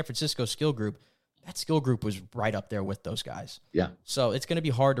about San Francisco skill group. That skill group was right up there with those guys. Yeah. So it's going to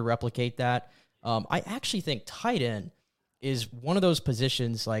be hard to replicate that. I actually think tight end is one of those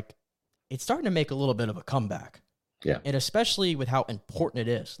positions, like, it's starting to make a little bit of a comeback. Yeah. And especially with how important it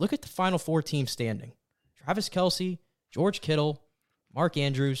is. Look at the final 4 teams standing. Travis Kelce, George Kittle, Mark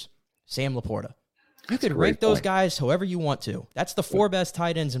Andrews, Sam Laporta. You could rank those guys however you want to. That's the 4 best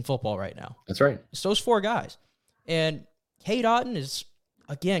tight ends in football right now. That's right. It's those 4 guys. And Cade Otton is,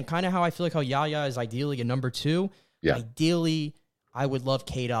 again, kind of how I feel like how Yaya is ideally a number 2. Yeah. Ideally, I would love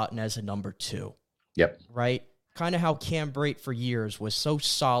Cade Otton as a number 2. Yep. Right? Kind of how Cam Brate for years was so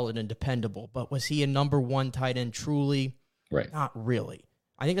solid and dependable. But was he a number 1 tight end truly? Right. Not really.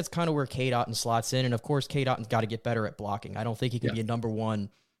 I think that's kind of where Cade Otton slots in. And, of course, Cade Otton's got to get better at blocking. I don't think he can be a number 1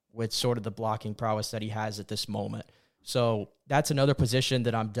 with sort of the blocking prowess that he has at this moment. So that's another position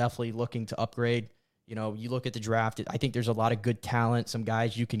that I'm definitely looking to upgrade. You know, you look at the draft, I think there's a lot of good talent, some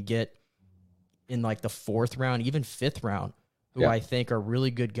guys you can get in like the 4th round, even 5th round, who I think are really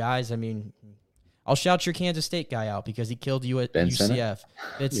good guys. I mean, I'll shout your Kansas State guy out because he killed you at UCF.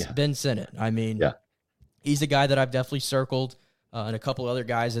 It's Ben Sinnott. I mean, he's a guy that I've definitely circled, and a couple other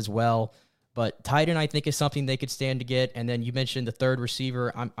guys as well. But tight end, I think, is something they could stand to get. And then you mentioned the 3rd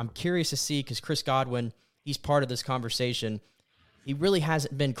receiver. I'm curious to see because Chris Godwin, he's part of this conversation. He really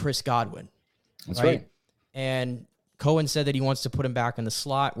hasn't been Chris Godwin. That's right. And Cohen said that he wants to put him back in the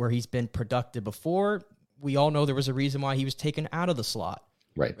slot where he's been productive before. We all know there was a reason why he was taken out of the slot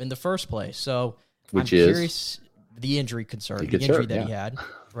in the first place. So I'm curious, the injury concern, the injury that he had,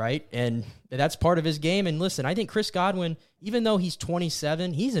 right? And that's part of his game. And listen, I think Chris Godwin, even though he's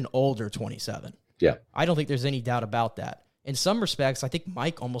 27, he's an older 27. Yeah. I don't think there's any doubt about that. In some respects, I think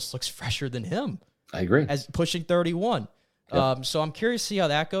Mike almost looks fresher than him. I agree. As pushing 31. Yep. So I'm curious to see how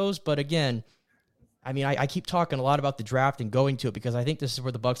that goes. But again, I mean, I keep talking a lot about the draft and going to it because I think this is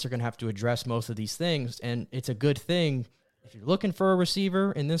where the Bucs are going to have to address most of these things. And it's a good thing. If you're looking for a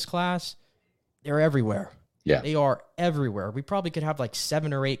receiver in this class, they're everywhere. Yeah. They are everywhere. We probably could have like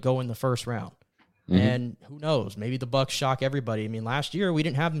 7 or 8 go in the first round. Mm-hmm. And who knows? Maybe the Bucs shock everybody. I mean, last year we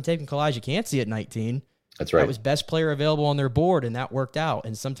didn't have them taking Kalijah Cansey at 19. That's right. That was best player available on their board, and that worked out.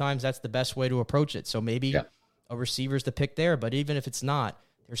 And sometimes that's the best way to approach it. So maybe a receiver's the pick there. But even if it's not,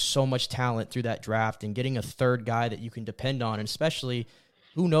 there's so much talent through that draft, and getting a 3rd guy that you can depend on, and especially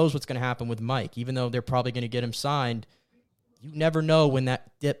who knows what's going to happen with Mike. Even though they're probably going to get him signed, you never know when that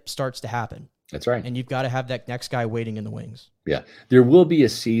dip starts to happen. That's right. And you've got to have that next guy waiting in the wings. Yeah. There will be a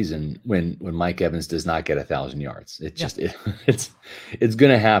season when Mike Evans does not get 1,000 yards. It's just, it's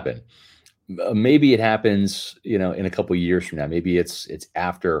going to happen. Maybe it happens, in a couple of years from now. Maybe it's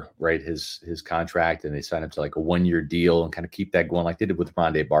after, right, his contract, and they sign him to like a 1-year deal and kind of keep that going like they did with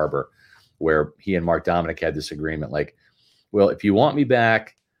Rondé Barber, where he and Mark Dominic had this agreement like, well, if you want me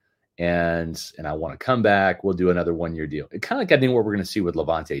back, and I want to come back, we'll do another 1-year deal. It kind of like I think what we're going to see with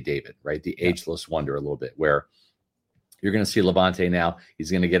Levante David, right? The ageless wonder a little bit, where you're going to see Levante now. He's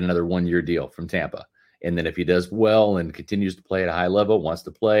going to get another 1-year deal from Tampa. And then if he does well and continues to play at a high level, wants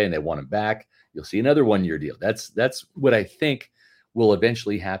to play, and they want him back, you'll see another 1-year deal. That's what I think will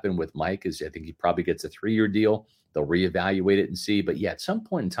eventually happen with Mike. Is I think he probably gets a 3-year deal. They'll reevaluate it and see. But yeah, at some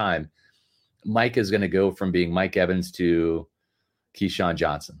point in time, Mike is going to go from being Mike Evans to Keyshawn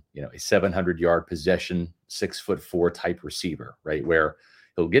Johnson, a 700-yard possession, 6'4" type receiver, right? Where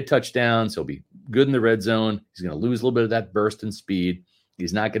he'll get touchdowns, he'll be good in the red zone. He's going to lose a little bit of that burst and speed.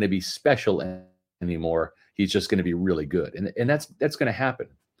 He's not going to be special anymore. He's just going to be really good, and that's going to happen.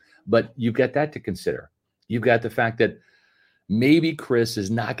 But you've got that to consider. You've got the fact that maybe Chris is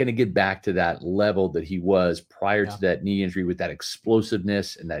not going to get back to that level that he was prior to that knee injury, with that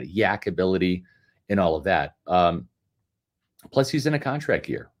explosiveness and that yak ability and all of that. Plus, he's in a contract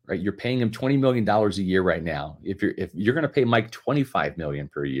year, right? You're paying him $20 million a year right now. If you're going to pay Mike $25 million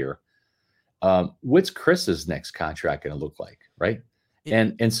per year, what's Chris's next contract going to look like, right?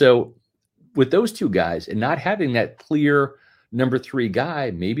 And so with those two guys and not having that clear number 3 guy,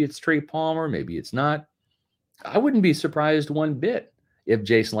 maybe it's Trey Palmer, maybe it's not. I wouldn't be surprised one bit if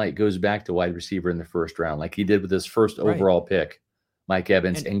Jason Light goes back to wide receiver in the first round, like he did with his first overall pick, Mike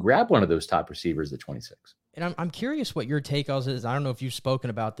Evans, and grab one of those top receivers at 26. And I'm curious what your take on is. I don't know if you've spoken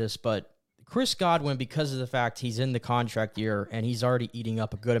about this, but Chris Godwin, because of the fact he's in the contract year and he's already eating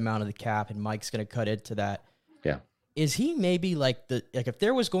up a good amount of the cap, and Mike's going to cut into that. Yeah. Is he maybe like if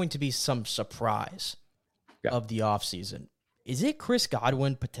there was going to be some surprise of the offseason, is it Chris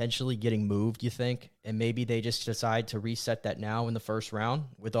Godwin potentially getting moved, you think? And maybe they just decide to reset that now in the first round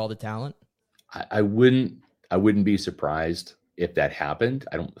with all the talent? I wouldn't be surprised if that happened.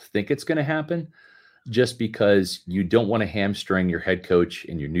 I don't think it's going to happen, just because you don't want to hamstring your head coach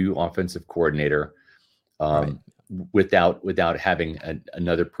and your new offensive coordinator without having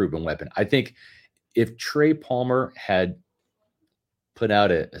another proven weapon. I think if Trey Palmer had put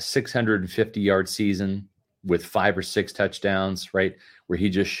out a 650-yard season with 5 or 6 touchdowns, right? Where he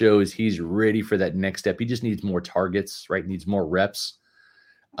just shows he's ready for that next step. He just needs more targets, right? Needs more reps.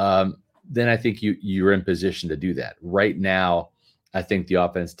 Then I think you're in position to do that. Right now, I think the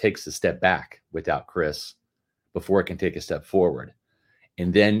offense takes a step back without Chris before it can take a step forward.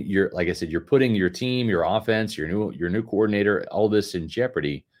 And then like I said, you're putting your team, your offense, your new coordinator, all this in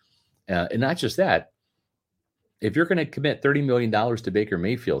jeopardy. And not just that, if you're going to commit $30 million to Baker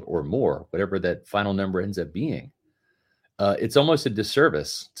Mayfield or more, whatever that final number ends up being, it's almost a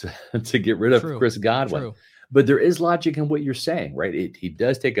disservice to get rid of Chris Godwin. True. But there is logic in what you're saying, right? He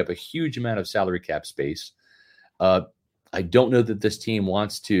does take up a huge amount of salary cap space. I don't know that this team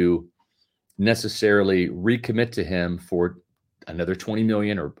wants to necessarily recommit to him for another $20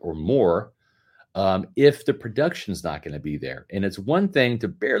 million or more if the production's not going to be there. And it's one thing to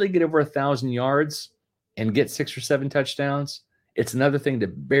barely get over 1,000 yards and get 6 or 7 touchdowns. It's another thing to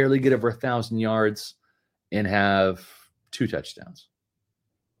barely get over 1,000 yards and have 2 touchdowns.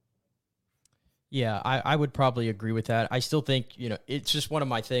 Yeah, I would probably agree with that. I still think, it's just one of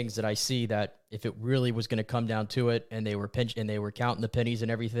my things that I see that if it really was going to come down to it and they were counting the pennies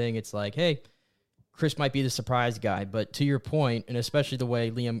and everything, it's like, hey, Chris might be the surprise guy. But to your point, and especially the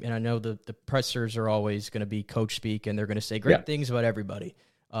way Liam, and I know the pressers are always going to be coach speak and they're going to say great things about everybody.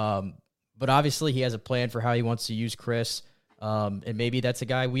 But obviously he has a plan for how he wants to use Chris. And maybe that's a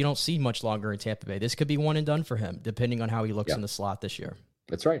guy we don't see much longer in Tampa Bay. This could be one and done for him, depending on how he looks in the slot this year.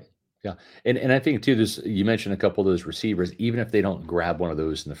 That's right. Yeah. And I think, too, you mentioned a couple of those receivers, even if they don't grab one of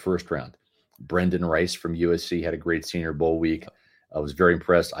those in the first round. Brendan Rice from USC had a great Senior Bowl week. I was very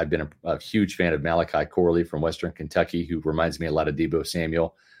impressed. I've been a huge fan of Malachi Corley from Western Kentucky, who reminds me a lot of Deebo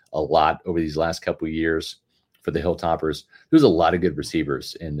Samuel a lot over these last couple of years for the Hilltoppers. There's a lot of good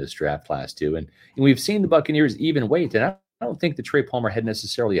receivers in this draft class, too. And we've seen the Buccaneers even weight. And I don't think that Trey Palmer had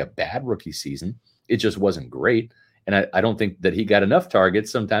necessarily a bad rookie season. It just wasn't great. And I don't think that he got enough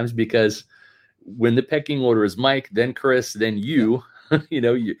targets sometimes because when the pecking order is Mike, then Chris, then you,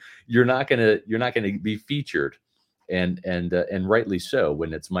 you're not gonna be featured, and rightly so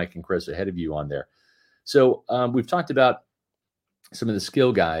when it's Mike and Chris ahead of you on there. So we've talked about some of the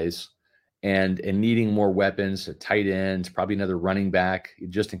skill guys and needing more weapons, a tight end, probably another running back,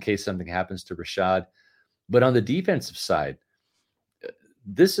 just in case something happens to Rashad. But on the defensive side,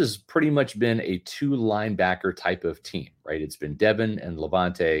 this has pretty much been a 2 linebacker type of team, right? It's been Devin and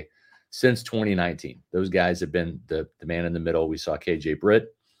Levante since 2019. Those guys have been the man in the middle. We saw KJ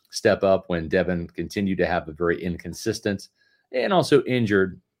Britt step up when Devin continued to have a very inconsistent and also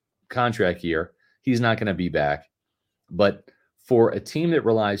injured contract year. He's not going to be back. But for a team that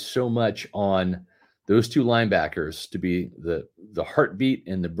relies so much on those 2 linebackers to be the heartbeat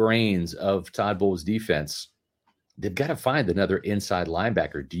and the brains of Todd Bowles' defense, they've got to find another inside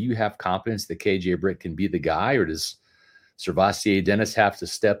linebacker. Do you have confidence that KJ Britt can be the guy, or does Servassier Dennis have to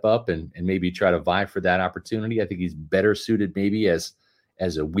step up and maybe try to vie for that opportunity? I think he's better suited maybe as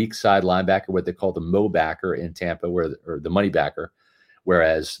a weak side linebacker, what they call the Mo backer in Tampa, or the money backer,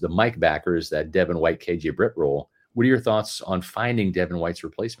 whereas the Mike backer is that Devin White, KJ Britt role. What are your thoughts on finding Devin White's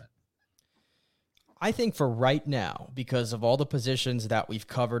replacement? I think for right now, because of all the positions that we've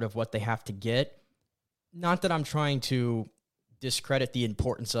covered of what they have to get, not that I'm trying to discredit the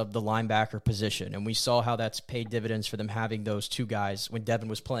importance of the linebacker position, and we saw how that's paid dividends for them having those 2 guys when Devin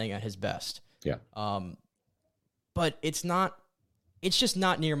was playing at his best. Yeah. But it's just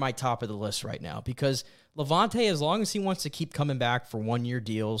not near my top of the list right now because Levante, as long as he wants to keep coming back for 1-year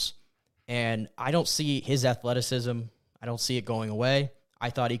deals, and I don't see his athleticism, I don't see it going away. I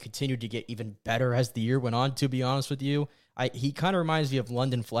thought he continued to get even better as the year went on, to be honest with you. He kind of reminds me of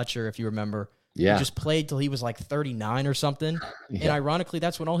London Fletcher, if you remember. Yeah. He just played till he was like 39 or something. Yeah. And ironically,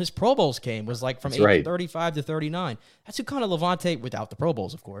 that's when all his Pro Bowls came, was like from age 35 to 39. That's who kind of Levante, without the Pro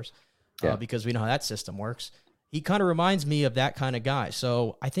Bowls, of course, because we know how that system works. He kind of reminds me of that kind of guy.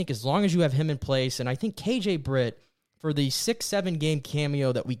 So I think as long as you have him in place, and I think KJ Britt, for the 6-7 game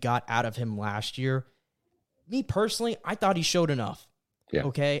cameo that we got out of him last year, me personally, I thought he showed enough. Yeah.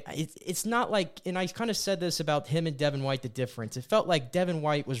 Okay. It's not like, and I kind of said this about him and Devin White, the difference. It felt like Devin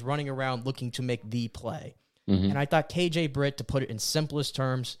White was running around looking to make the play. Mm-hmm. And I thought KJ Britt, to put it in simplest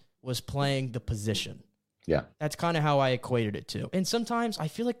terms, was playing the position. Yeah. That's kind of how I equated it to. And sometimes I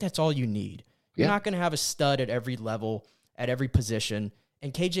feel like that's all you need. You're not going to have a stud at every level, at every position.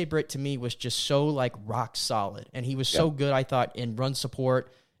 And KJ Britt, to me, was just so like rock solid. And he was so good, I thought, in run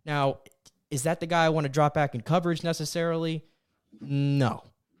support. Now, is that the guy I want to drop back in coverage necessarily? No.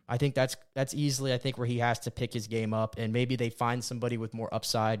 I think that's easily, I think, where he has to pick his game up, and maybe they find somebody with more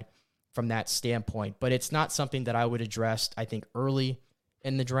upside from that standpoint. But it's not something that I would address, I think, early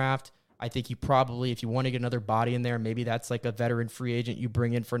in the draft. I think you probably, if you want to get another body in there, maybe that's like a veteran free agent you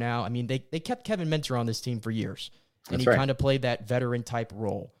bring in for now. I mean, they kept Kevin Minter on this team for years, and he kind of played that veteran type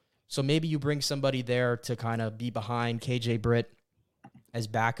role. So maybe you bring somebody there to kind of be behind KJ Britt as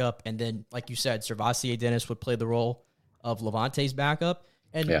backup. And then, like you said, Servassier Dennis would play the role of Levante's backup.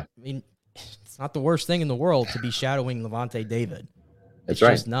 And I mean, it's not the worst thing in the world to be shadowing Levante David. It's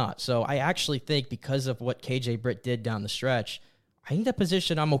just not. So I actually think because of what KJ Britt did down the stretch, I think that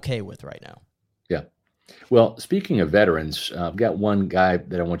position I'm okay with right now. Yeah. Well, speaking of veterans, I've got one guy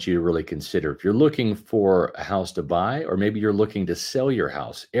that I want you to really consider. If you're looking for a house to buy, or maybe you're looking to sell your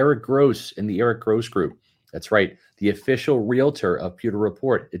house, Eric Gross in the Eric Gross Group. That's right. The official realtor of Pewter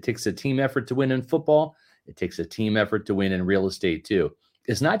Report. It takes a team effort to win in football. It takes a team effort to win in real estate too.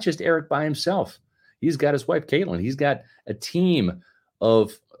 It's not just Eric by himself. He's got his wife, Caitlin. He's got a team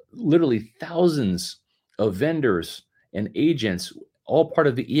of literally thousands of vendors and agents, all part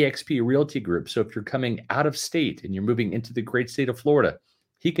of the eXp Realty Group. So if you're coming out of state and you're moving into the great state of Florida,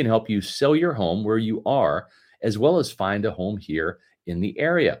 he can help you sell your home where you are, as well as find a home here in the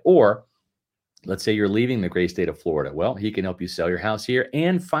area. Or let's say you're leaving the great state of Florida. Well, he can help you sell your house here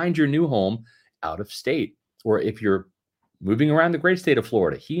and find your new home out of state. Or if you're moving around the great state of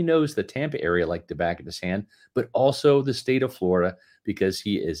Florida, he knows the Tampa area like the back of his hand, but also the state of Florida because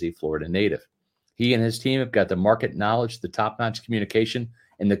he is a Florida native. He and his team have got the market knowledge, the top-notch communication,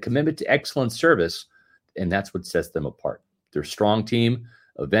 and the commitment to excellent service, and that's what sets them apart. They're a strong team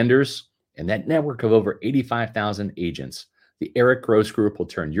of vendors and that network of over 85,000 agents. The Eric Gross Group will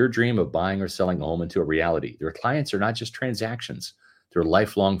turn your dream of buying or selling a home into a reality. Their clients are not just transactions. They're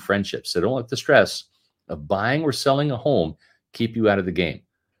lifelong friendships. So don't let the stress of buying or selling a home keep you out of the game.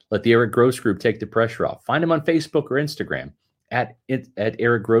 Let the Eric Gross Group take the pressure off. Find them on Facebook or Instagram at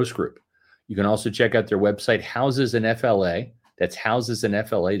Eric Gross Group. You can also check out their website, Houses in FLA. That's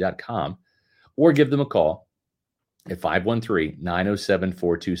housesinfla.com. Or give them a call at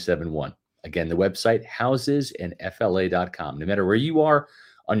 513-907-4271. Again, the website, housesinfla.com. No matter where you are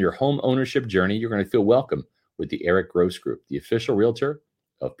on your home ownership journey, you're going to feel welcome with the Eric Gross Group, the official realtor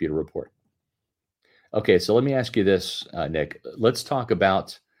of Pewter Report. Okay, so let me ask you this, Nick. Let's talk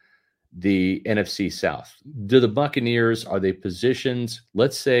about the NFC South. Do the Buccaneers, are they positioned,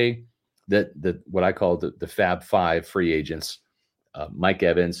 let's say that what I call the Fab Five free agents, Mike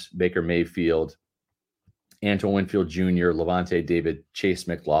Evans, Baker Mayfield, Antoine Winfield Jr., Levante David, Chase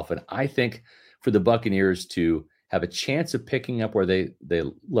McLaughlin. I think for the Buccaneers to have a chance of picking up where they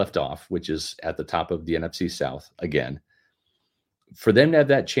left off, which is at the top of the NFC South again, for them to have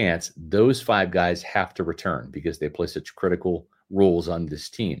that chance, those five guys have to return because they play such critical roles on this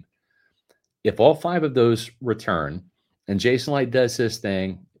team. If all five of those return and Jason Light does his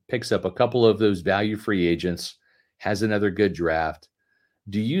thing, picks up a couple of those value free agents, has another good draft,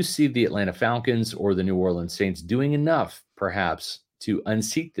 do you see the Atlanta Falcons or the New Orleans Saints doing enough perhaps to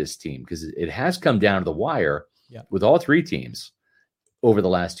unseat this team? Because it has come down to the wire with all three teams over the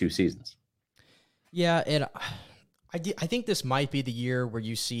last two seasons. Yeah, and I think this might be the year where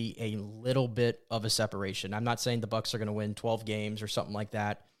you see a little bit of a separation. I'm not saying the Bucs are going to win 12 games or something like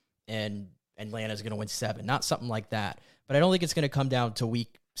that, and Atlanta's going to win 7, not something like that. But I don't think it's going to come down to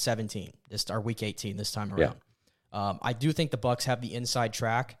week 17, or week 18 this time around. Yeah. I do think the Bucs have the inside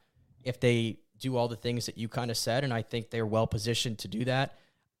track if they do all the things that you kind of said, and I think they're well positioned to do that.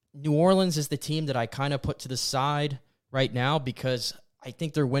 New Orleans is the team that I kind of put to the side right now because I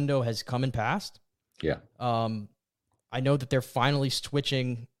think their window has come and passed. Yeah. I know that they're finally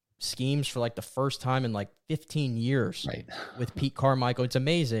switching schemes for like the first time in like 15 years with Pete Carmichael. It's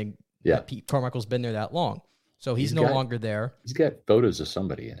amazing that Pete Carmichael's been there that long. So he's no longer there. He's got photos of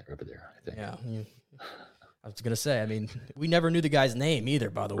somebody in it over there, I think. Yeah. I was going to say, I mean, we never knew the guy's name either,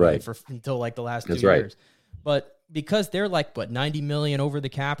 by the way, until like the last 2 years. But because they're like, $90 million over the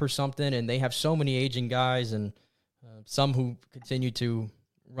cap or something, and they have so many aging guys and some who continue to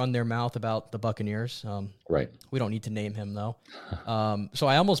run their mouth about the Buccaneers. We don't need to name him, though. So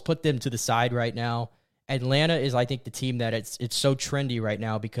I almost put them to the side right now. Atlanta is, I think, the team that it's so trendy right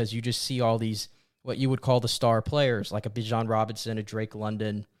now because you just see all these, what you would call the star players, like a Bijan Robinson, a Drake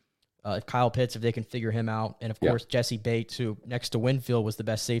London, Kyle Pitts, if they can figure him out. And, of course, Jesse Bates, who next to Winfield was the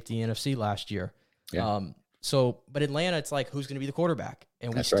best safety in NFC last year. Yeah. But Atlanta, it's like, who's going to be the quarterback?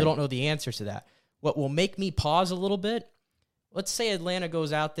 And we still don't know the answer to that. What will make me pause a little bit, let's say Atlanta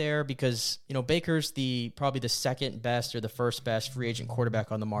goes out there because, Baker's probably the second best or the first best free agent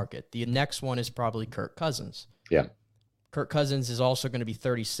quarterback on the market. The next one is probably Kirk Cousins. Yeah. Kirk Cousins is also going to be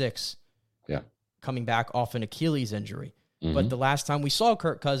 36. Yeah. Coming back off an Achilles injury. But the last time we saw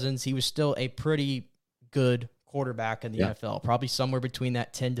Kirk Cousins, he was still a pretty good quarterback in the NFL, probably somewhere between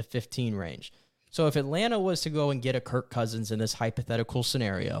that 10 to 15 range. So if Atlanta was to go and get a Kirk Cousins in this hypothetical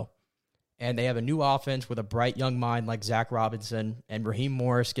scenario, and they have a new offense with a bright young mind like Zach Robinson and Raheem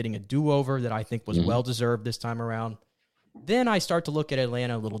Morris getting a do-over that I think was well-deserved this time around, then I start to look at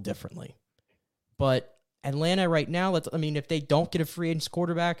Atlanta a little differently. But Atlanta right now, if they don't get a free agent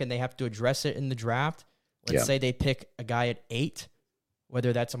quarterback and they have to address it in the draft, let's say they pick a guy at 8,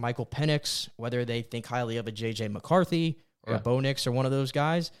 whether that's a Michael Penix, whether they think highly of a J.J. McCarthy or a Bo Nix or one of those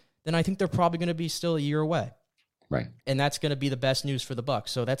guys, then I think they're probably going to be still a year away. Right. And that's going to be the best news for the Bucs.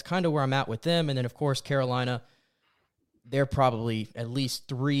 So that's kind of where I'm at with them. And then, of course, Carolina, they're probably at least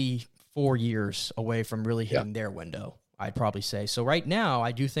 3-4 years away from really hitting their window, I'd probably say. So right now,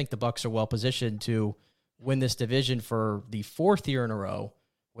 I do think the Bucs are well positioned to win this division for the 4th year in a row,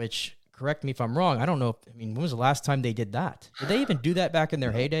 which, correct me if I'm wrong, I don't know. When was the last time they did that? Did they even do that back in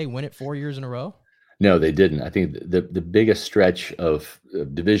their heyday, win it 4 years in a row? No, they didn't. I think the biggest stretch of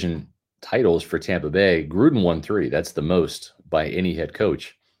division titles for Tampa Bay, Gruden won 3. That's the most by any head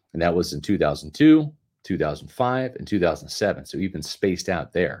coach. And that was in 2002, 2005, and 2007. So even spaced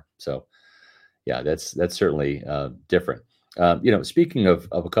out there. So yeah, that's certainly different. Speaking of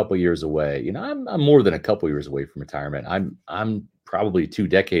a couple years away, I'm more than a couple years away from retirement. I'm probably 2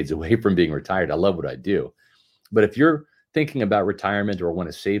 decades away from being retired. I love what I do. But if you're thinking about retirement or want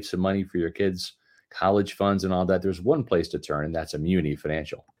to save some money for your kids, college funds and all that, there's one place to turn, and that's Muni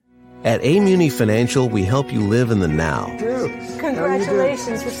Financial. At Muni Financial, we help you live in the now. Dude,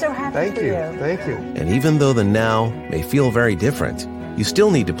 congratulations. We're so happy for you. Thank you. And even though the now may feel very different, you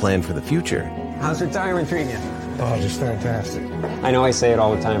still need to plan for the future. How's retirement treating you? Oh, just fantastic. I know I say it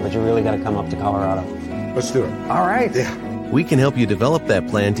all the time, but you really got to come up to Colorado. Let's do it. All right. Yeah. We can help you develop that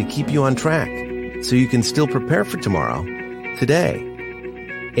plan to keep you on track so you can still prepare for tomorrow, today.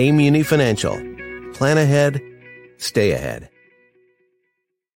 Muni Financial. Plan ahead, stay ahead.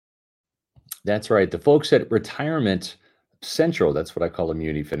 That's right. The folks at Retirement Central, that's what I call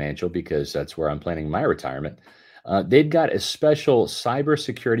Muni Financial because that's where I'm planning my retirement. They've got a special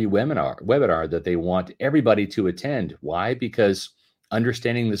cybersecurity webinar that they want everybody to attend. Why? Because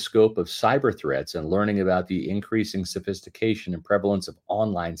understanding the scope of cyber threats and learning about the increasing sophistication and prevalence of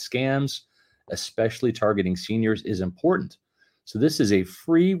online scams, especially targeting seniors, is important. So this is a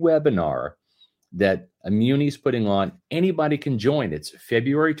free webinar that Muni's putting on. Anybody can join. It's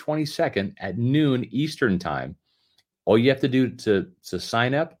February 22nd at noon Eastern time. All you have to do to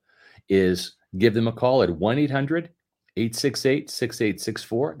sign up is give them a call at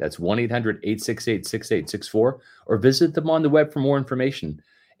 1-800-868-6864. That's 1-800-868-6864. Or visit them on the web for more information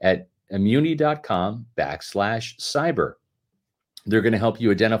at immuni.com/cyber. They're going to help you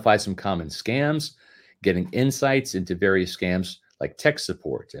identify some common scams, getting insights into various scams like tech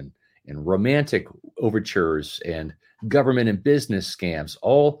support and romantic overtures and government and business scams,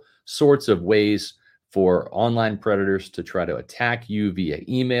 all sorts of ways for online predators to try to attack you via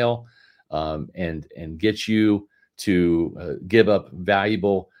email and get you to give up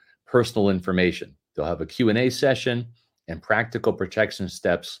valuable personal information. They'll have a Q&A session and practical protection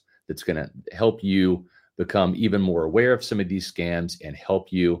steps that's going to help you become even more aware of some of these scams and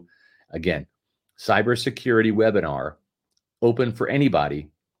help you. Again, cybersecurity webinar, open for anybody.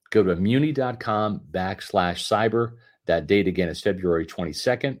 Go to muni.com/cyber. That date again is February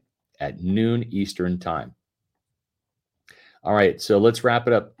 22nd at noon Eastern time. All right, so let's wrap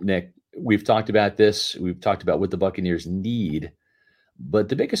it up, Nick. We've talked about this. We've talked about what the Buccaneers need. But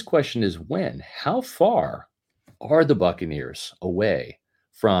the biggest question is when? How far are the Buccaneers away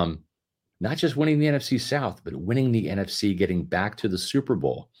from not just winning the NFC South, but winning the NFC, getting back to the Super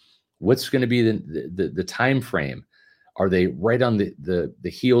Bowl? What's going to be the time frame? Are they right on the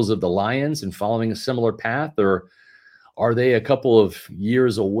heels of the Lions and following a similar path, or are they a couple of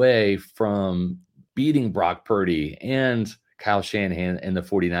years away from beating Brock Purdy and Kyle Shanahan and the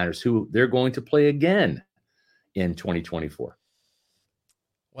 49ers, who they're going to play again in 2024?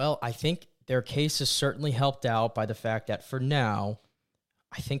 Well, I think their case is certainly helped out by the fact that for now,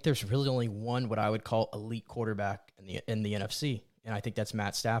 I think there's really only one what I would call elite quarterback in the NFC, and I think that's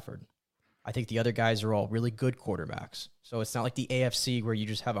Matt Stafford. I think the other guys are all really good quarterbacks. So it's not like the AFC where you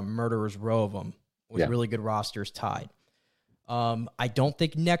just have a murderer's row of them with really good rosters tied. I don't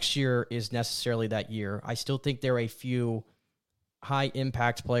think next year is necessarily that year. I still think there are a few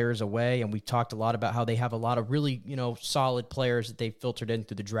high-impact players away, and we've talked a lot about how they have a lot of really, solid players that they filtered in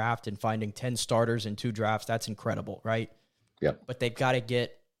through the draft, and finding 10 starters in 2 drafts, that's incredible, right? Yep. But they've got to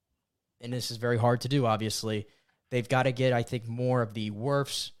get, and this is very hard to do, obviously, they've got to get, I think, more of the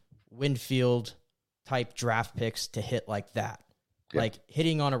Wirfs, Winfield, type draft picks to hit like that. Yeah. Like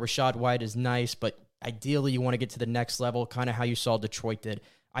hitting on a Rashad White is nice, but ideally you want to get to the next level, kind of how you saw Detroit did.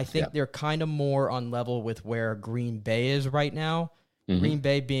 I think they're kind of more on level with where Green Bay is right now. Mm-hmm. Green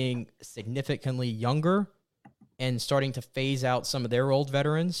Bay being significantly younger and starting to phase out some of their old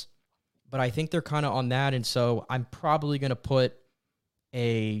veterans. But I think they're kind of on that. And so I'm probably going to put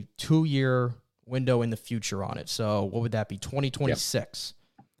a 2-year window in the future on it. So what would that be? 2026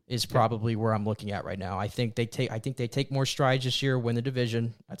 is probably where I'm looking at right now. I think they take more strides this year, win the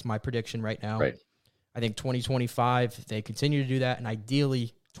division. That's my prediction right now. Right. I think 2025, they continue to do that. And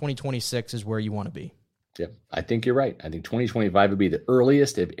ideally 2026 is where you want to be. Yeah, I think you're right. I think 2025 would be the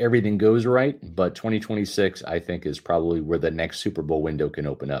earliest if everything goes right. But 2026, I think, is probably where the next Super Bowl window can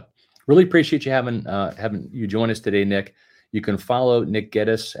open up. Really appreciate you having you join us today, Nick. You can follow Nick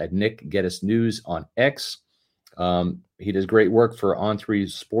Geddes at Nick Geddes News on X. He does great work for On3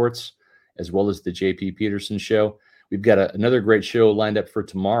 Sports as well as the JP Peterson Show. We've got another great show lined up for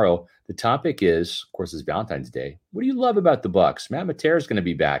tomorrow. The topic is, of course, it's Valentine's Day. What do you love about the Bucs? Matt Matera is going to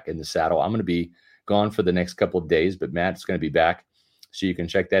be back in the saddle. I'm going to be gone for the next couple of days, but Matt's going to be back, so you can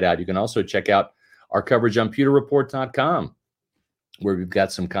check that out. You can also check out our coverage on pewterreport.com, where we've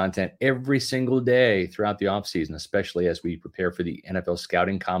got some content every single day throughout the offseason, especially as we prepare for the NFL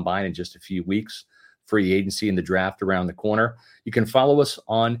Scouting Combine in just a few weeks, free agency and the draft around the corner. You can follow us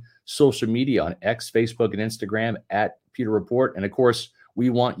on social media on X, Facebook, and Instagram at Pewter Report. And, of course, we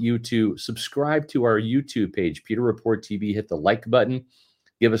want you to subscribe to our YouTube page, Pewter Report TV. Hit the like button.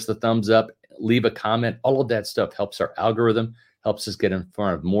 Give us the thumbs up. Leave a comment. All of that stuff helps our algorithm, helps us get in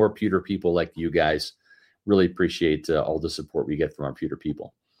front of more Pewter people like you guys. Really appreciate all the support we get from our Pewter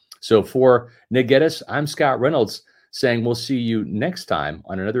people. So for Nick Geddes, I'm Scott Reynolds saying we'll see you next time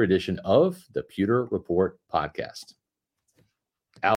on another edition of the Pewter Report podcast.